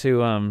just need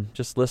to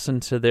just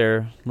listen to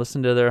their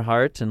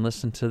heart and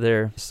listen to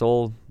their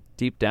soul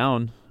deep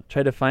down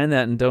try to find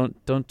that and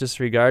don't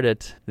disregard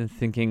it and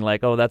thinking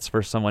like, oh, that's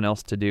for someone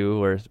else to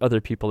do or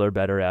other people are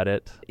better at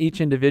it. Each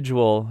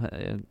individual,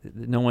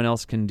 no one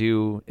else can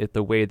do it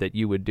the way that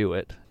you would do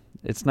it.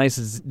 It's nice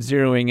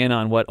zeroing in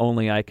on what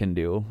only I can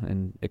do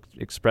and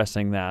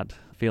expressing that,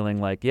 feeling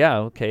like, yeah,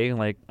 okay,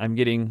 like I'm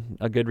getting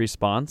a good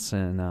response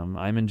and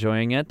I'm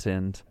enjoying it,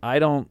 and I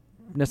don't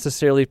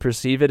necessarily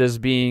perceive it as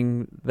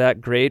being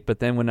that great, but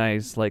then when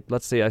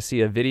let's say I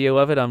see a video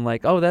of it, I'm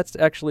like, oh, that's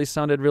actually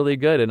sounded really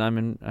good, and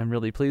I'm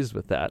really pleased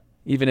with that.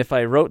 Even if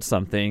I wrote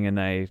something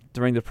and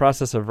during the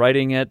process of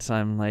writing it,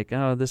 I'm like,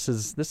 oh, this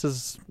is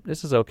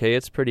okay,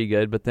 it's pretty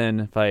good. But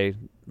then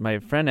my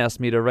friend asked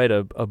me to write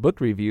a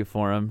book review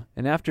for him,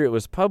 and after it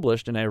was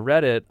published and I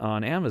read it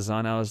on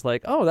Amazon, I was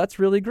like, oh, that's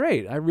really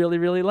great. I really,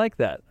 really like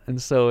that.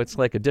 And so it's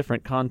like a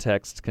different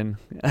context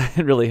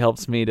it really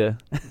helps me to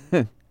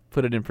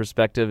put it in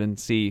perspective and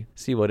see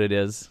what it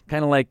is.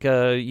 Kind of like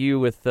you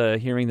with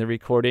hearing the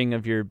recording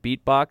of your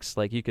beatbox.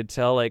 Like you could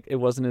tell like it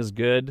wasn't as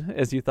good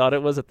as you thought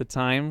it was at the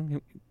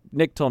time.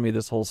 Nick told me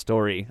this whole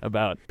story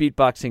about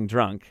beatboxing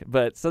drunk,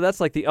 but so that's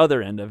like the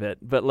other end of it.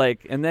 But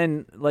like, and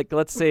then like,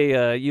 let's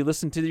say you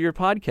listen to your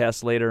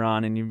podcast later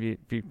on, and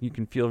you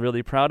can feel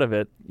really proud of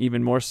it,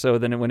 even more so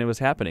than when it was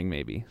happening,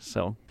 maybe.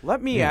 So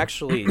let me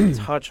actually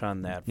touch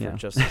on that for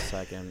just a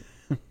second.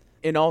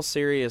 In all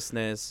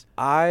seriousness,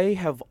 I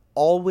have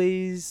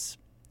always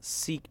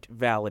seeked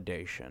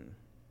validation.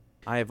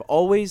 I have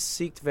always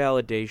seeked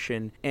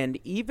validation, and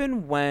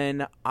even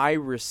when I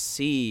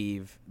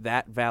receive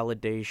that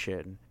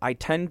validation, I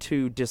tend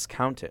to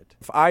discount it.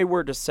 If I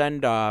were to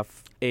send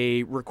off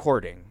a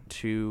recording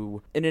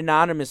to an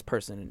anonymous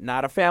person,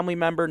 not a family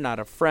member, not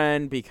a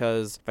friend,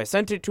 because if I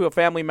sent it to a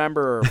family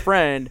member or a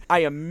friend, I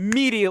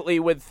immediately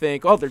would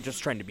think, oh, they're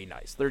just trying to be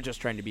nice. They're just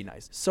trying to be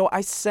nice. So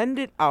I send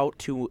it out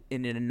to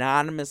an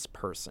anonymous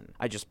person.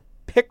 I just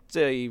picked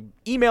a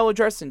email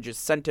address and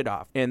just sent it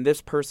off. And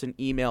this person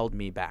emailed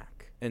me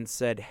back and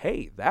said,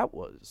 hey, that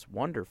was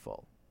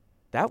wonderful.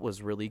 That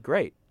was really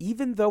great.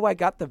 Even though I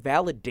got the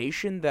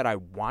validation that I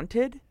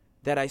wanted,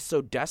 that I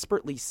so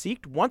desperately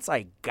seeked, once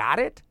I got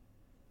it,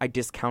 I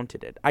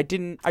discounted it.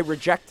 I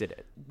rejected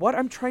it. What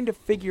I'm trying to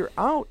figure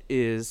out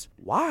is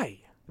why?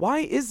 Why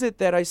is it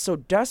that I so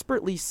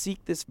desperately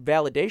seek this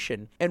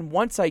validation, and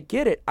once I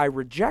get it, I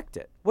reject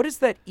it? What does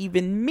that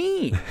even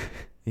mean?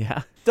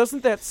 Yeah.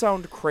 Doesn't that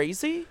sound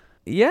crazy?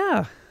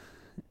 Yeah.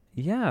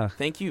 Yeah.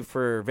 Thank you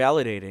for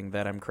validating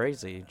that I'm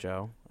crazy,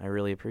 Joe. I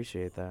really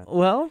appreciate that.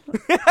 Well,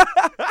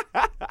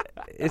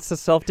 it's a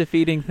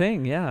self-defeating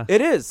thing, yeah.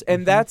 It is,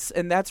 and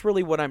that's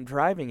really what I'm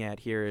driving at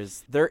here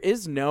is there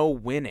is no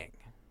winning.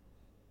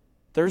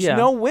 There's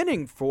no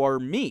winning for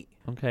me.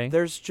 Okay.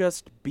 There's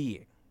just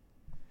being.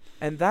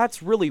 And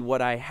that's really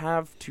what I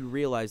have to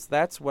realize.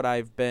 That's what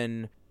I've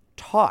been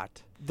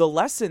taught. The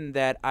lesson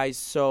that I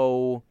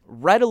so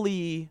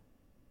readily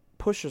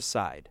push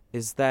aside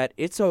is that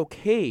it's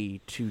okay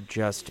to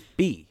just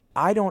be.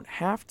 I don't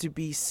have to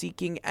be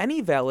seeking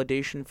any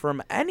validation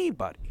from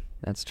anybody.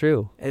 That's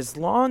true. As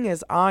long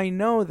as I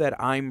know that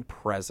I'm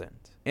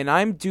present and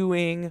I'm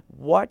doing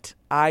what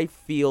I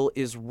feel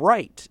is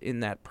right in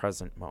that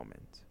present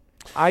moment.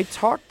 I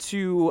talked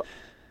to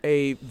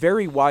a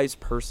very wise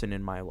person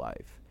in my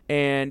life,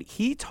 and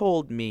he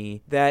told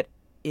me that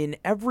in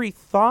every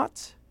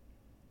thought,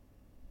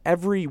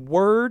 every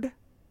word,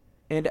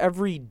 and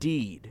every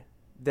deed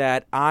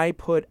that I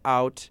put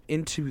out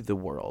into the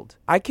world,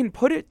 I can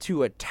put it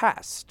to a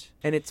test,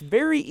 and it's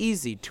very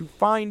easy to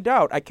find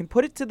out. I can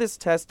put it to this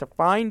test to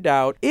find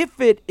out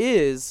if it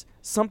is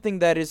something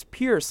that is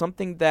pure,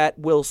 something that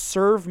will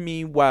serve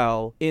me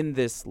well in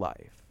this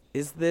life.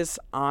 Is this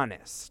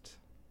honest?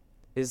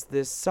 Is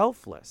this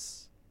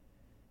selfless?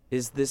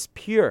 Is this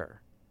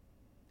pure?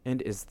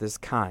 And is this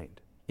kind?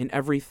 In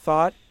every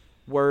thought,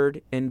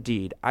 word, and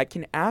deed, I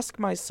can ask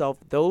myself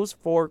those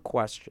 4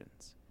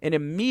 questions, and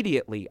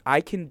immediately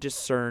I can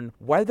discern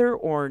whether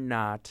or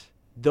not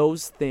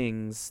those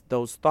things,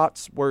 those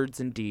thoughts, words,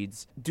 and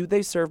deeds, do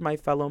they serve my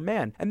fellow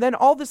man? And then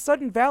all of a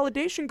sudden,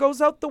 validation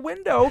goes out the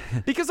window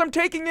because I'm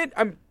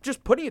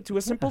just putting it to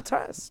a simple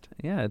test.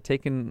 Yeah,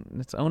 taking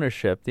its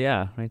ownership.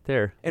 Yeah, right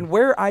there. And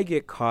where I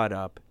get caught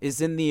up is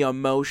in the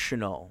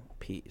emotional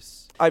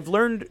piece. I've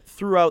learned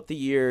throughout the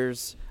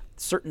years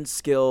certain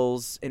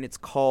skills, and it's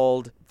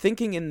called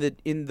thinking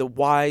in the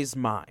wise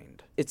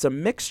mind. It's a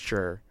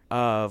mixture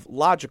of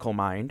logical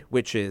mind,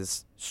 which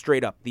is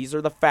straight up, these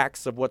are the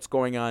facts of what's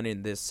going on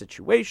in this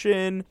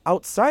situation.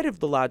 Outside of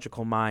the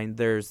logical mind,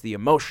 there's the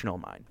emotional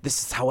mind.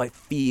 This is how I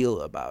feel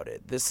about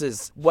it. This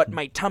is what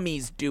my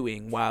tummy's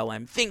doing while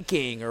I'm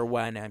thinking or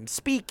when I'm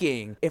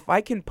speaking. If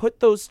I can put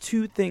those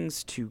 2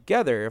 things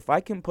together, if I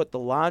can put the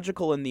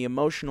logical and the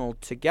emotional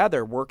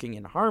together working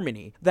in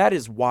harmony, that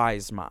is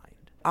wise mind.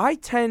 I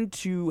tend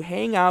to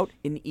hang out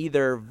in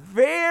either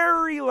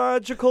very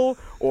logical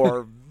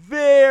or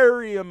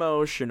very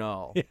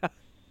emotional. Yeah.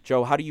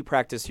 Joe, how do you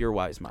practice your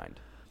wise mind?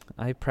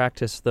 I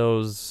practice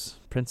those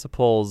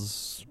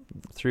principles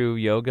through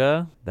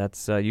yoga.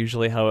 That's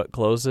usually how it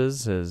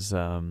closes, is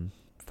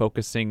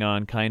focusing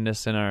on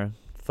kindness in our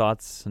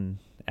thoughts and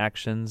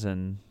actions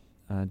and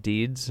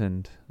deeds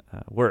and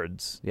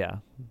words. Yeah,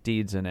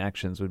 deeds and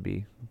actions would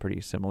be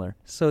pretty similar.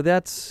 So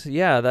that's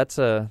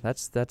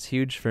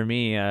huge for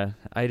me.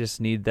 I just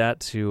need that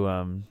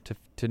to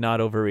not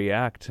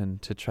overreact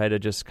and to try to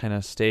just kind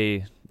of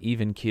stay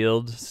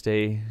even-keeled,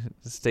 stay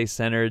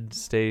centered,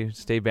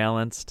 stay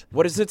balanced.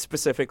 What is it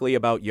specifically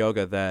about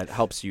yoga that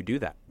helps you do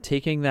that?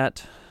 Taking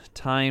that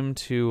time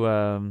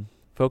to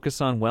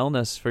focus on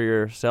wellness for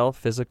yourself,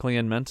 physically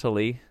and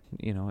mentally,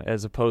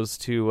 as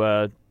opposed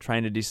to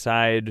trying to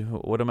decide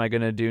what am I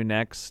going to do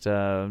next,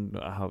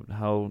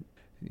 how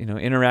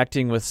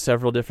interacting with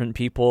several different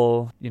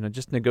people,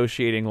 just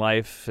negotiating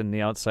life in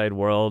the outside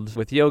world.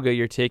 With yoga,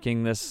 you're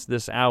taking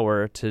this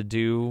hour to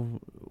do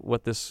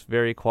what this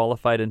very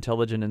qualified,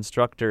 intelligent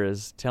instructor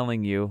is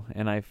telling you,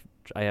 and I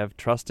have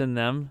trust in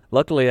them.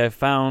 Luckily, I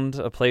found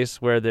a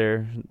place where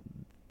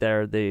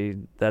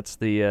that's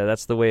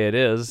the way it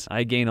is.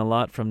 I gain a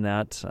lot from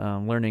that,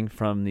 learning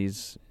from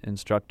these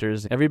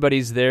instructors.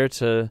 Everybody's there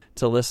to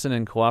listen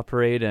and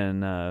cooperate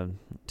and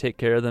take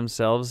care of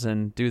themselves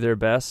and do their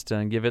best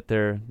and give it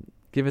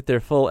their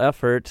full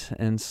effort.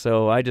 And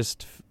so I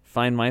just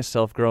find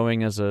myself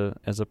growing as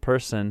a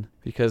person,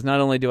 because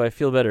not only do I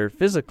feel better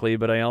physically,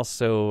 but I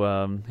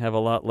also have a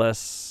lot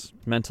less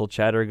mental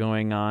chatter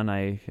going on.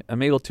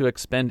 I'm able to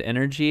expend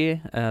energy.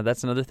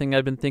 That's another thing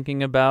I've been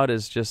thinking about,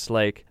 is just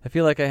like I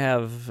feel like I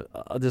have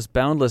this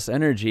boundless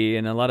energy,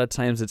 and a lot of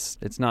times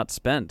it's not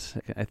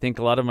spent. I think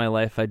a lot of my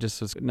life I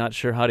just was not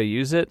sure how to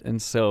use it,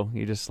 and so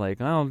you just like,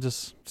 I'll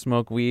just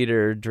smoke weed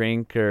or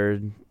drink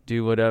or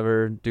do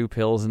whatever, do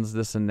pills and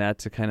this and that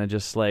to kind of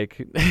just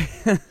like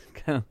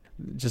kind of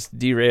just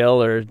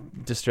derail or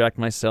distract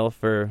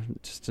myself, or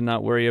just to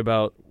not worry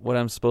about what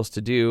I'm supposed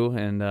to do.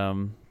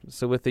 And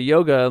so with the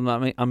yoga,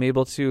 I'm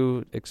able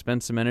to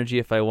expend some energy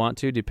if I want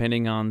to,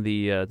 depending on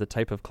the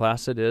type of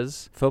class it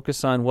is.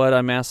 Focus on what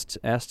I'm asked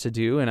to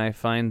do, and I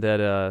find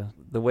that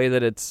the way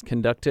that it's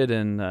conducted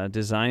and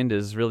designed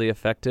is really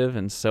effective.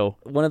 And so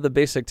one of the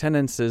basic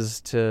tenets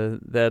is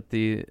that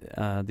the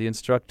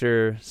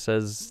instructor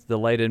says the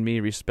light in me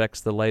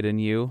respects the light in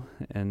you,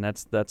 and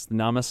that's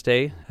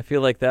Namaste. I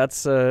feel like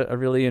that's a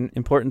really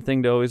important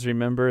thing to always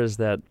remember, is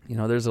that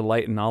there's a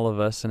light in all of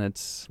us,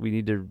 and we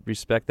need to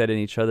respect that in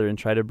each other and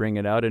try to bring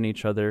it out in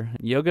each other.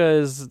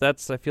 Yoga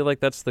I feel like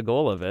that's the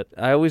goal of it.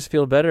 I always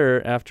feel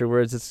better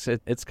afterwards.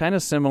 It's kind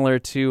of similar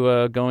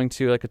to going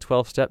to like a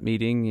 12-step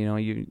meeting.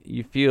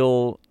 You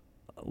feel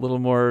a little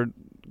more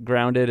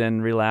grounded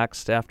and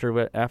relaxed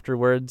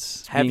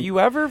afterwards. Have you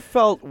ever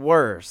felt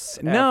worse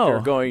No.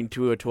 after going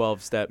to a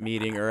 12-step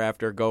meeting or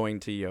after going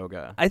to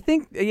yoga? I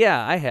think,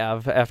 I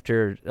have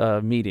after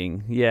a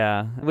meeting.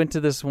 Yeah. I went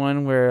to this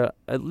one where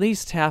at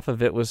least half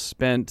of it was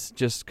spent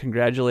just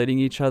congratulating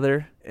each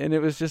other. And it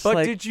was just But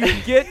like... did you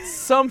get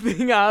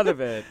something out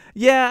of it?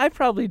 Yeah, I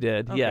probably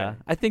did. Okay. Yeah.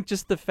 I think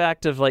just the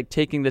fact of like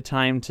taking the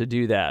time to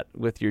do that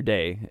with your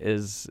day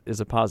is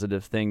a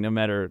positive thing, no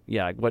matter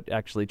what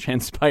actually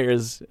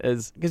transpires,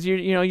 because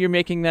you're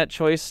making that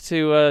choice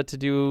to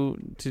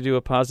do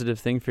a positive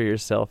thing for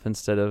yourself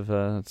instead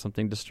of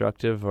something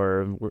destructive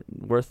or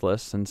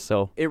worthless. And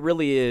so It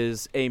really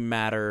is a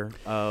matter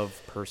of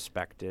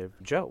perspective.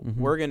 Joe, Mm-hmm.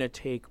 we're going to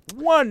take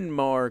one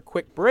more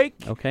quick break.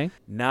 okay.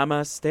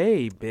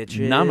 Namaste,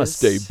 bitches.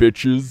 Namaste,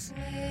 bitches.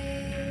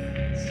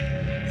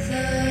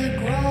 The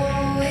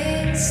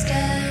growing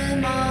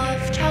stem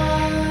of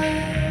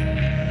time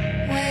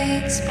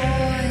waits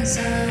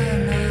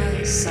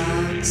poisonous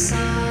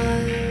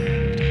outside.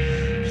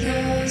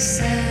 Your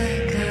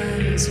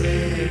seconds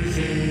with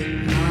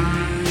it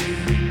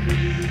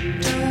mine.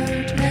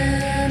 Don't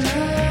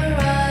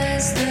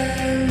memorize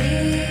the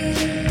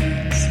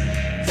leaves,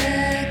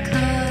 their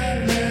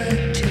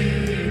color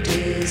to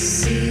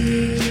deceive.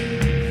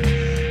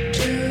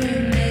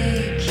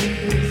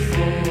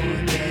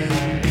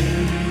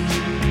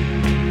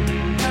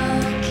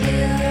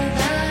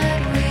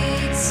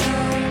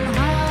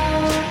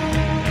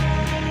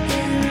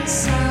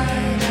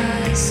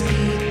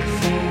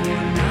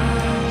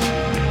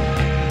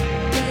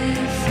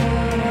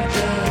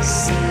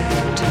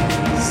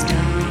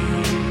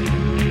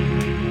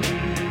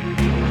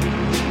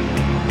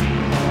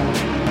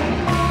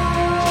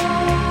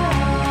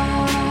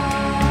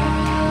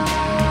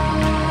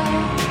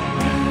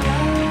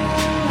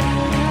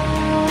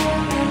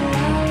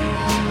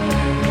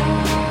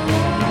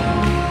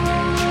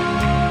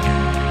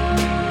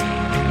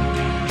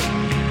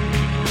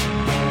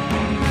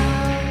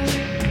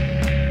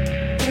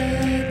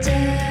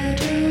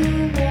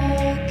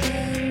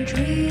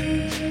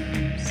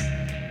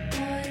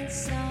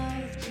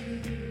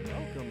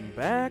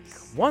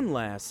 One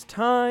last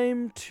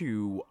time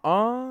to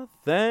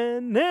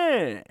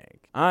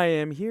Authentic. I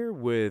am here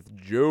with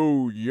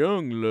Joe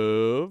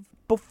Younglove.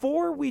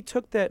 Before we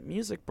took that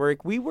music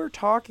break, we were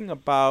talking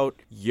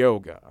about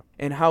yoga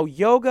and how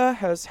yoga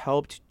has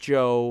helped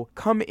Joe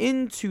come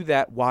into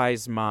that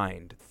wise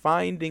mind,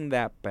 finding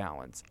that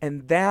balance.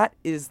 And that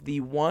is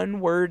the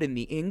one word in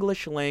the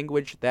English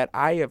language that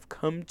I have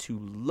come to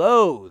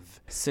loathe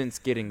since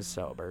getting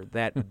sober,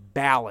 that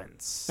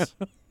balance.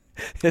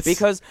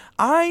 because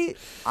I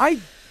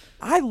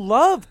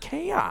love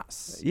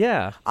chaos.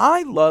 Yeah.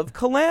 I love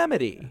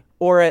calamity,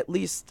 or at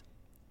least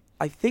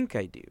I think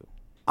I do.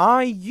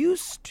 I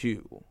used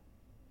to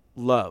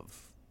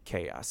love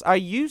chaos. I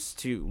used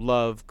to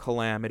love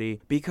calamity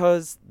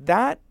because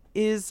that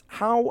is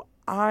how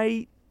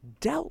I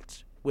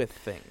dealt with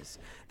things.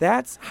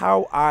 That's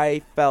how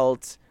I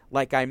felt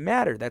like I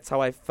mattered. That's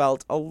how I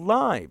felt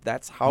alive.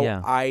 That's how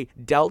I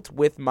dealt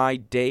with my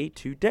day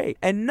to day.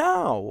 And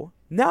now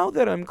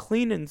that I'm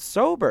clean and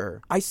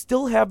sober, I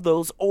still have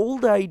those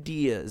old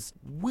ideas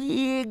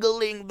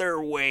wiggling their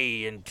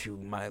way into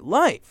my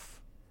life.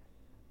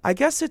 I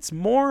guess it's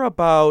more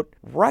about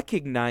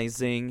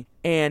recognizing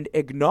and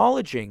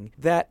acknowledging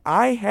that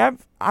I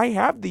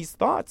have these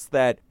thoughts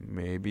that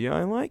maybe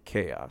I like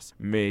chaos,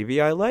 maybe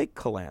I like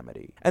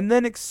calamity, and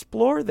then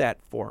explore that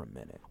for a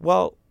minute.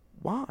 Well,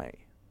 why?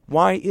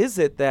 Why is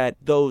it that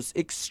those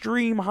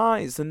extreme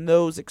highs and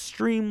those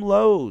extreme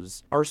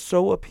lows are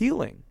so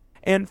appealing?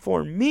 And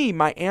for me,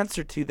 my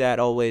answer to that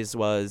always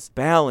was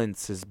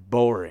balance is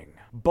boring.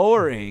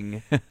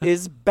 Boring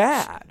is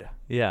bad.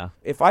 Yeah.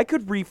 If I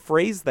could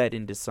rephrase that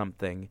into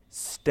something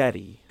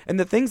steady, and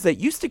the things that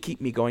used to keep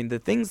me going, the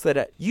things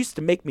that used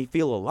to make me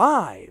feel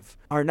alive,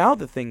 are now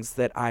the things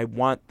that I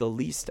want the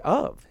least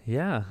of.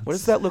 Yeah. What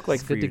does that look like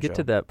it's for good you, to get Joe?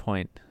 to that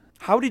point.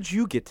 How did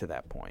you get to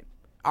that point?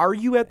 Are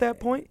you at that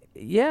point?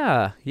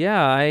 Yeah.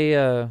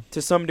 I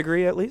To some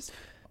degree, at least?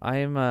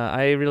 I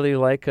really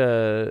like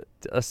a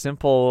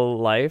simple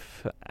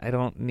life. I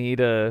don't need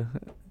a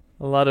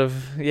lot of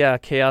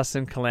chaos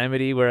and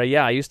calamity where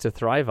I used to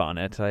thrive on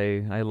it.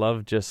 I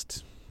love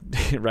just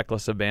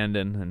reckless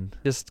abandon and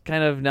just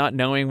kind of not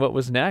knowing what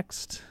was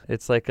next.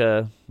 It's like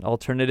a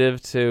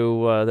alternative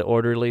to the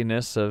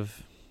orderliness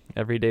of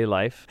everyday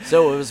life.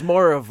 So it was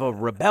more of a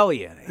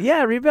rebellion.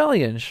 Yeah,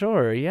 rebellion,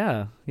 sure.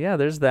 Yeah,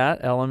 there's that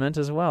element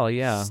as well.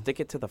 Yeah, Stick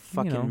it to the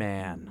fucking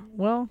man.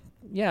 Well,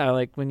 yeah,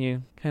 like when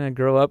you kind of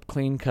grow up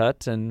clean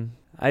cut, and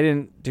I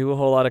didn't do a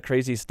whole lot of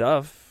crazy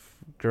stuff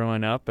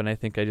growing up, and I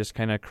think I just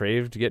kind of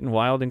craved getting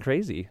wild and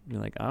crazy. You're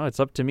like, oh, it's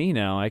up to me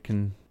now. I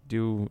can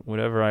do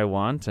whatever I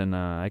want, and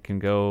I can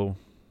go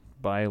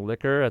buy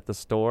liquor at the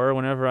store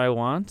whenever I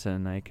want,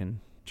 and I can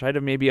try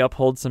to maybe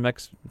uphold some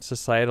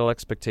societal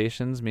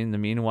expectations in the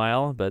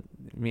meanwhile, but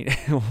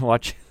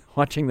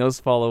watching those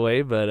fall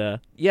away.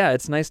 But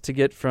it's nice to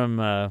get from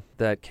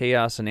that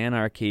chaos and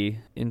anarchy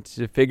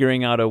into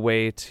figuring out a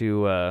way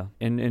to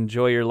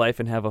enjoy your life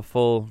and have a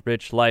full,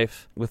 rich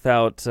life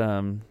without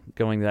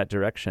going that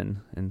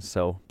direction. And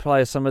so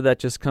probably some of that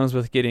just comes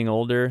with getting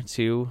older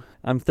too.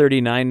 I'm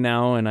 39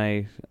 now, and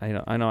I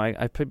know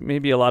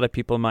maybe a lot of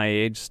people my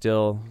age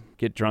still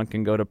get drunk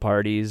and go to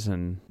parties,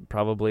 and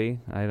probably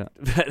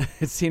but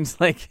it seems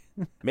like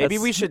maybe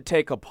we should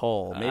take a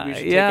poll. Maybe we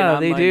should take yeah, an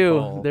online they do.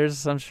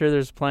 poll. I'm sure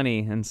there's plenty,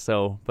 and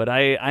so. But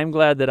I'm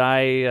glad that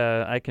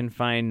I can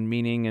find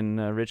meaning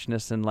and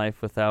richness in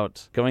life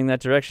without going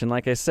that direction.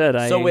 Like I said,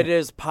 So it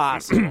is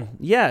possible.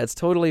 Yeah, it's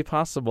totally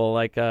possible.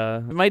 Like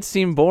it might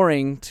seem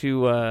boring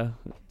to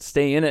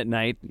stay in at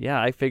night.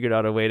 Yeah, I figured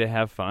out a way to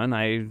have fun.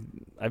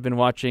 I've been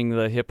watching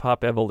the hip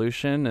hop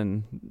evolution,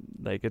 and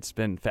like it's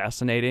been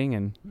fascinating,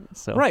 and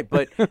so Right,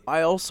 but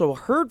I also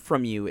heard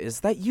from you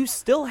is that you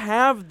still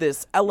have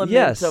this element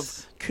Yes.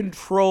 of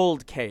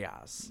controlled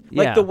chaos.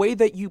 Like Yeah. the way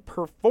that you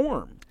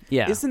perform.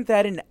 Yeah. Isn't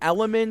that an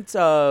element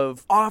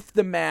of off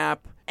the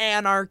map,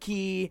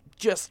 anarchy,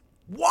 just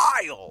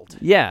wild?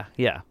 yeah.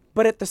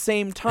 But at the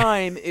same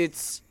time,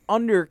 it's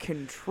under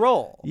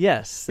control.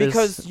 Yes,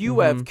 Because you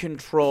have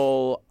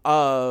control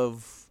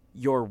of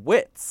your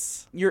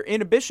wits. Your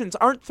inhibitions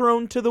aren't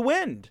thrown to the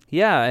wind.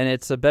 Yeah, and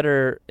it's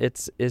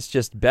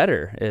just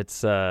better.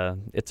 It's a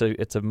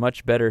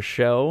much better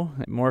show,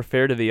 more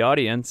fair to the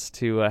audience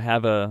to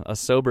have a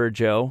sober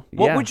Joe.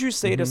 What would you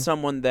say to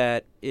someone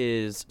that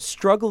is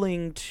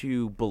struggling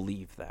to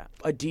believe that?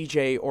 A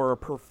DJ or a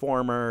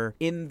performer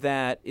in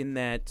that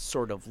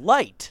sort of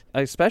light?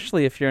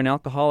 Especially if you're an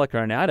alcoholic or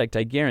an addict,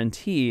 I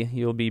guarantee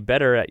you'll be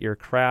better at your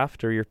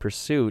craft or your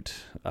pursuit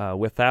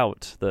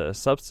without the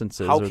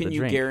substances How or the can you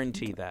drink.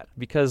 guarantee that?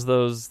 Because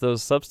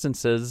those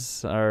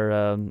substances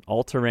are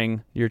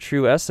altering your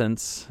true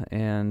essence,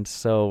 and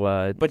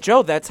so But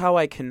Joe, that's how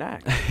I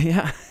connect.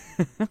 yeah.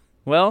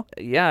 Well,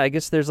 yeah, I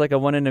guess there's like a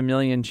 1 in a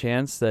million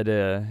chance that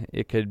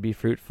it could be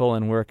fruitful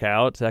and work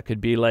out. That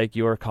could be like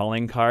your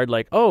calling card,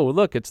 like, oh,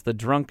 look, it's the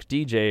drunk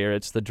DJ, or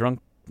it's the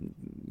drunk.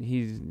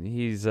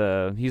 He's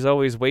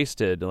always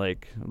wasted.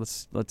 Like,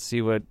 let's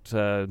see what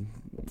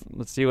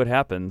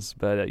happens.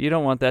 But you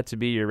don't want that to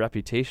be your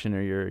reputation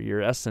or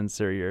your essence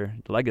or your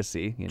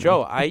legacy. You know?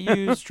 Joe, I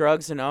use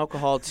drugs and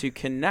alcohol to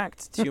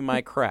connect to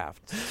my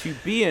craft, to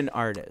be an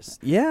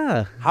artist.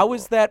 Yeah. How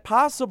is that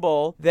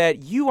possible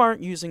that you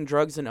aren't using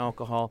drugs and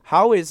alcohol?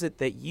 How is it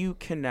that you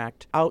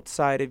connect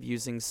outside of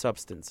using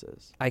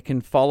substances? I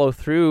can follow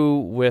through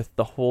with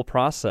the whole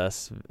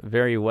process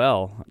very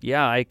well.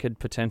 Yeah, I could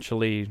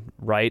potentially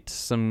write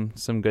some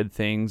good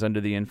things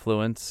under the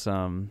influence,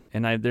 and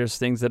there's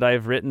things that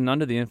I've written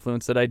under the the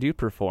influence that I do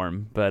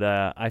perform. But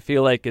I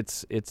feel like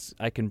it's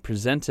I can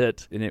present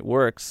it and it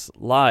works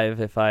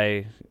live if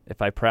I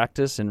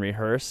practice and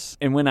rehearse.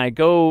 And when I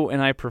go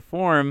and I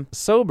perform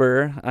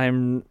sober,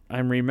 I'm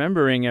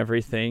remembering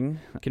everything.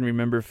 I can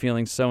remember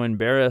feeling so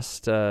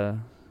embarrassed,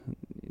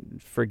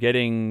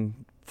 forgetting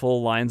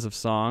full lines of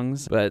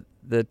songs. But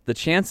the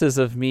chances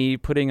of me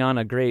putting on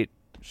a great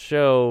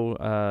show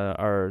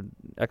are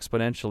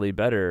exponentially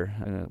better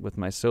with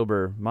my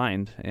sober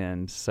mind.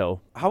 And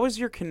so, how is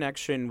your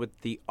connection with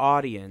the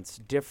audience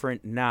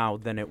different now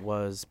than it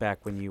was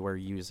back when you were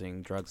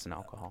using drugs and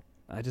alcohol?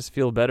 I just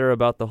feel better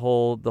about the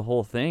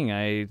whole thing.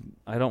 I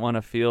don't want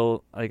to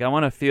feel like I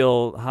want to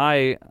feel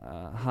high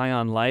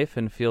on life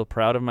and feel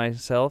proud of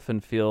myself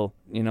and feel,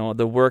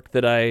 the work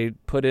that I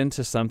put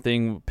into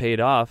something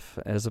paid off,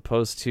 as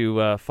opposed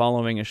to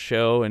following a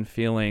show and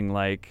feeling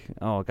like,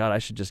 oh God, I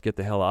should just get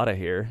the hell out of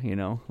here,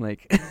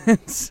 like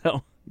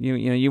so.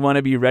 You want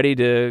to be ready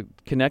to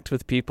connect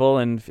with people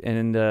and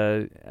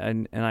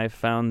I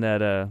found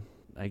that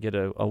I get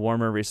a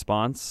warmer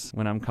response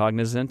when I'm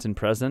cognizant and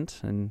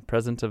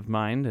present of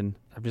mind, and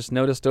I've just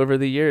noticed over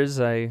the years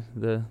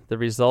the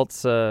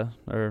results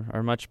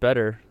are much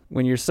better.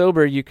 When you're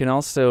sober, you can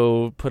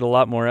also put a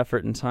lot more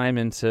effort and time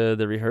into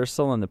the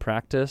rehearsal and the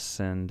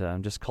practice and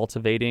just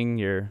cultivating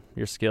your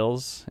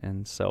skills.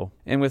 And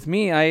with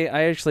me, I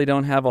actually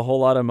don't have a whole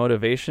lot of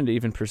motivation to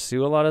even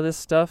pursue a lot of this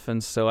stuff.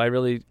 And so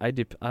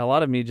a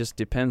lot of me just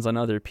depends on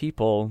other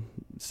people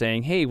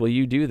saying, hey, will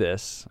you do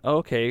this?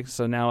 Okay,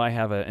 so now I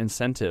have an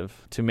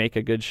incentive to make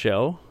a good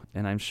show.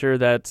 And I'm sure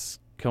that's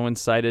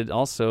coincided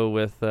also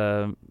with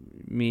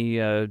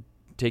me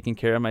taking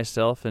care of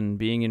myself and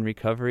being in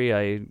recovery.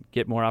 I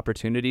get more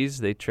opportunities.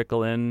 They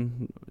trickle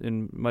in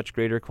much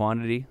greater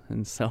quantity.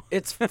 And so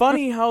it's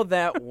funny how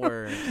that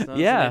works.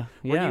 Yeah.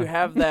 When you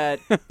have that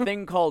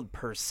thing called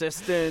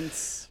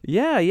persistence.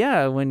 Yeah.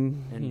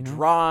 And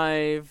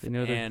drive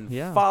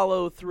and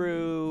follow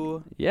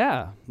through.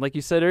 Yeah. Like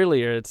you said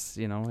earlier, it's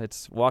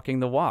walking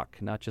the walk,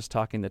 not just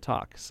talking the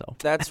talk. So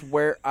that's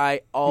where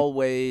I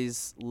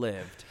always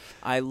lived.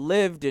 I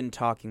lived in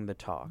talking the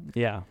talk.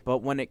 Yeah. But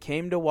when it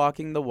came to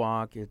walking the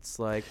walk, it's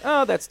like,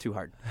 oh, that's too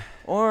hard.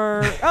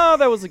 Or, oh,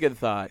 that was a good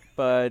thought,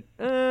 but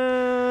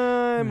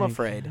I'm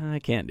afraid. I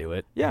can't do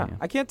it. Yeah,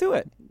 I can't do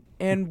it.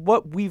 And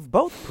what we've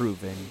both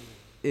proven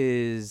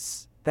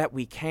is that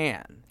we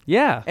can.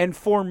 Yeah. And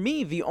for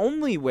me, the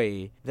only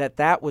way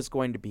that was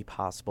going to be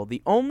possible,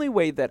 the only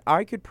way that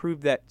I could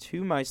prove that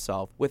to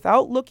myself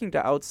without looking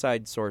to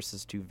outside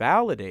sources to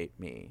validate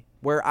me,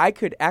 where I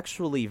could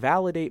actually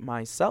validate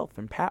myself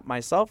and pat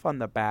myself on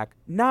the back,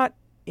 not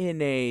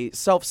in a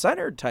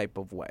self-centered type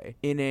of way,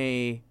 in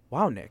a,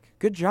 wow, Nick,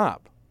 good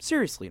job.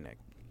 Seriously, Nick,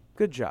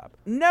 good job.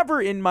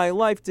 Never in my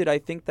life did I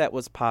think that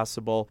was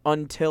possible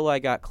until I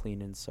got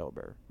clean and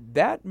sober.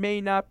 That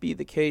may not be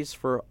the case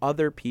for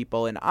other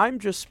people, and I'm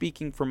just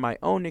speaking from my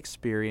own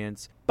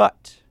experience,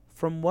 but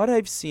from what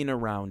I've seen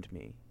around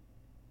me,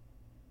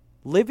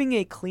 living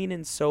a clean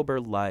and sober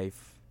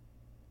life,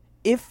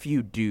 if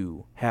you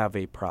do have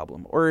a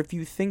problem, or if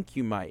you think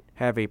you might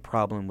have a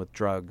problem with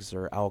drugs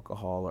or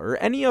alcohol or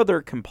any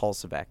other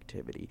compulsive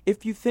activity,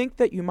 if you think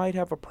that you might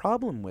have a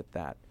problem with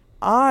that,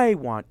 I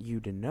want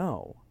you to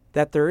know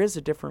that there is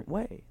a different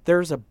way.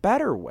 There's a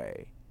better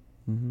way,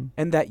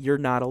 and that you're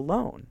not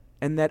alone,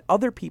 and that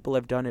other people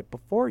have done it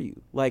before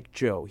you, like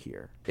Joe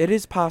here. It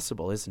is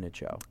possible, isn't it,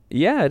 Joe?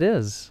 Yeah, it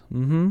is.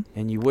 Mm-hmm.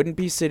 And you wouldn't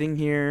be sitting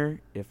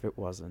here if it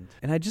wasn't.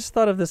 And I just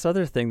thought of this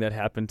other thing that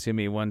happened to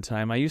me one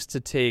time. I used to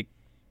take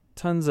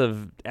tons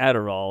of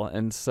Adderall,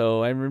 and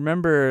so I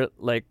remember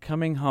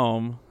coming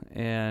home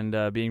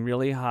and being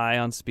really high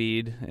on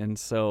speed, and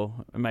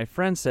so my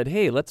friend said,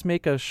 hey, let's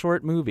make a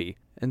short movie.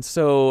 And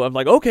so I'm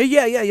like, okay,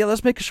 yeah,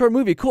 let's make a short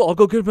movie. Cool, I'll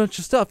go get a bunch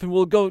of stuff and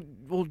we'll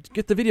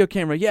get the video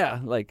camera. Yeah,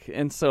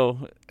 and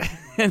so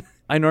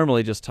I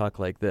normally just talk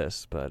like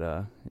this, but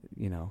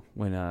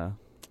when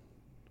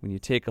you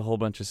take a whole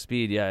bunch of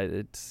speed,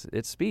 it's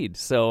speed.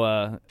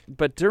 So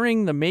but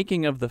during the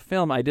making of the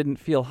film, I didn't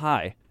feel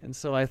high. And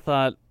so I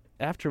thought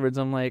afterwards,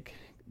 I'm like,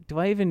 do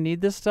I even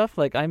need this stuff?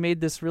 I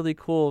made this really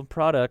cool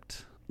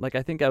product.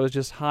 I think I was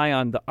just high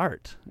on the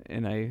art,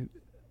 and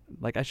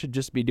I should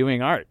just be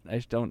doing art.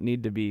 I don't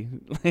need to be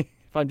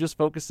if I'm just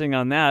focusing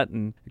on that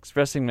and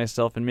expressing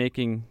myself and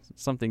making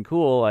something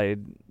cool,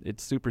 it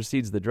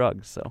supersedes the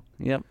drugs. So,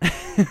 yep.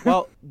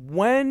 Well,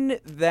 when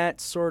that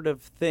sort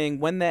of thing,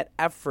 when that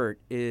effort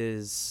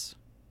is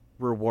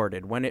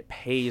rewarded, when it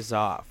pays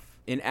off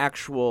in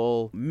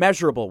actual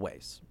measurable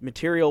ways,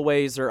 material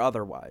ways or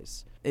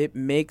otherwise, it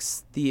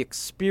makes the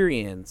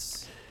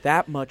experience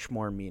that much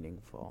more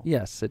meaningful.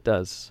 Yes, it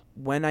does.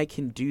 When I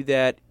can do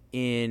that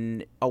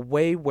in a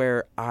way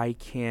where I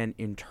can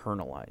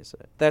internalize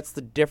it. That's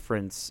the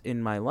difference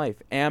in my life.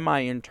 Am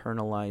I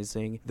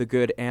internalizing the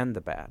good and the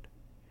bad?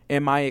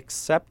 Am I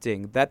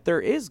accepting that there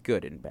is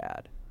good and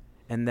bad,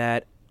 and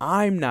that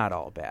I'm not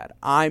all bad,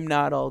 I'm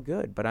not all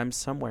good, but I'm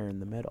somewhere in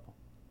the middle?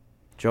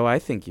 Joe, I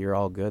think you're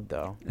all good,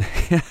 though.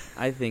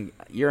 I think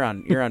you're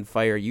on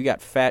fire. You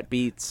got fat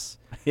beats.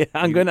 Yeah,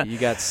 I'm gonna. You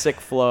got sick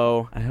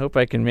flow. I hope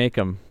I can make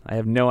them. I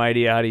have no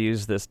idea how to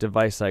use this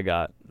device I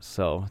got,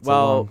 so it's a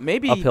Well, long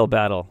maybe uphill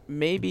battle.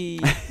 Maybe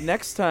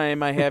next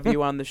time I have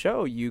you on the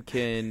show, you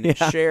can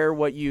Yeah. share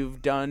what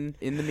you've done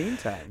in the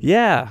meantime.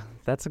 Yeah,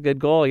 that's a good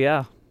goal.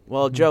 Yeah,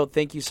 Well, Joe,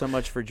 thank you so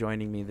much for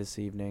joining me this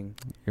evening.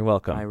 you're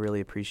welcome. I really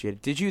appreciate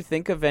it. Did you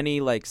think of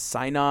any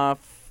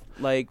sign-off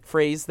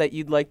phrase that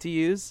you'd like to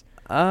use?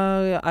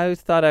 I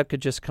thought I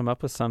could just come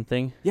up with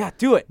something. Yeah,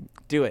 do it.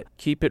 Do it.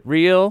 Keep it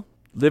real.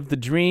 Live the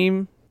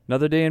dream.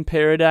 Another day in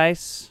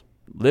paradise.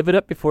 Live it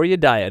up before you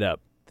die it up.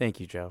 Thank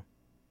you, Joe.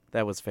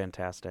 That was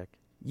fantastic.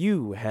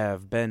 You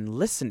have been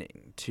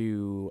listening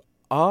to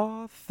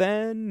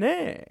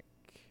Authentic,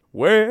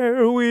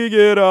 where we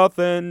get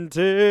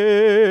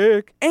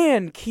authentic.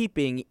 And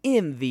keeping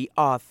in the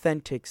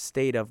authentic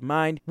state of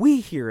mind, we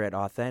here at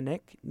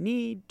Authentic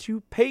need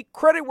to pay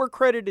credit where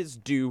credit is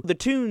due. The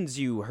tunes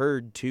you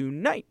heard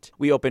tonight.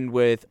 We opened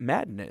with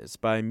Madness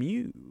by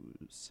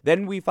Muse.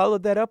 Then we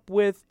followed that up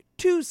with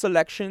two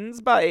selections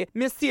by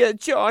Monsieur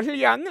George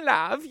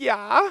Younglove,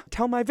 yeah.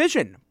 Tell My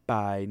Vision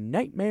by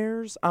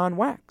Nightmares on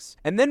Wax.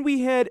 And then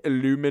we had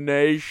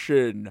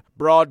Illumination,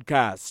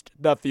 Broadcast,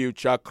 The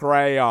Future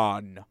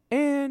Crayon.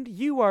 And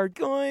you are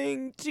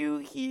going to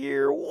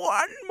hear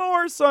one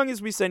more song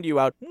as we send you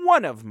out.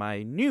 One of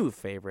my new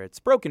favorites,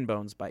 Broken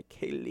Bones by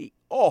Kaylee.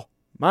 Oh,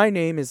 my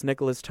name is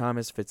Nicholas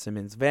Thomas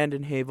Fitzsimmons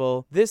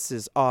Vandenhavel. This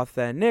is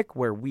Authentic,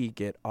 where we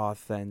get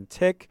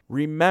authentic.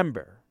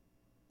 Remember,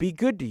 be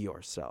good to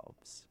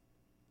yourselves.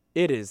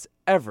 It is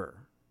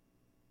ever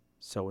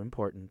so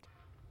important.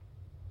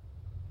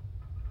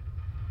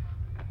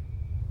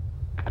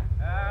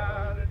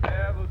 How the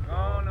devil's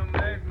gonna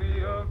make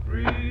me a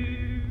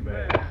free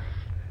man.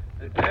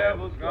 The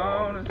devil's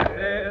gonna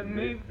set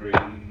me free.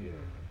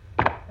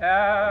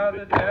 How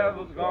the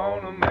devil's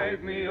gonna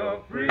make me a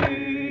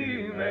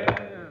free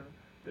man.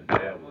 The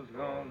devil's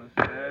gonna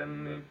set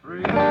me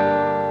free.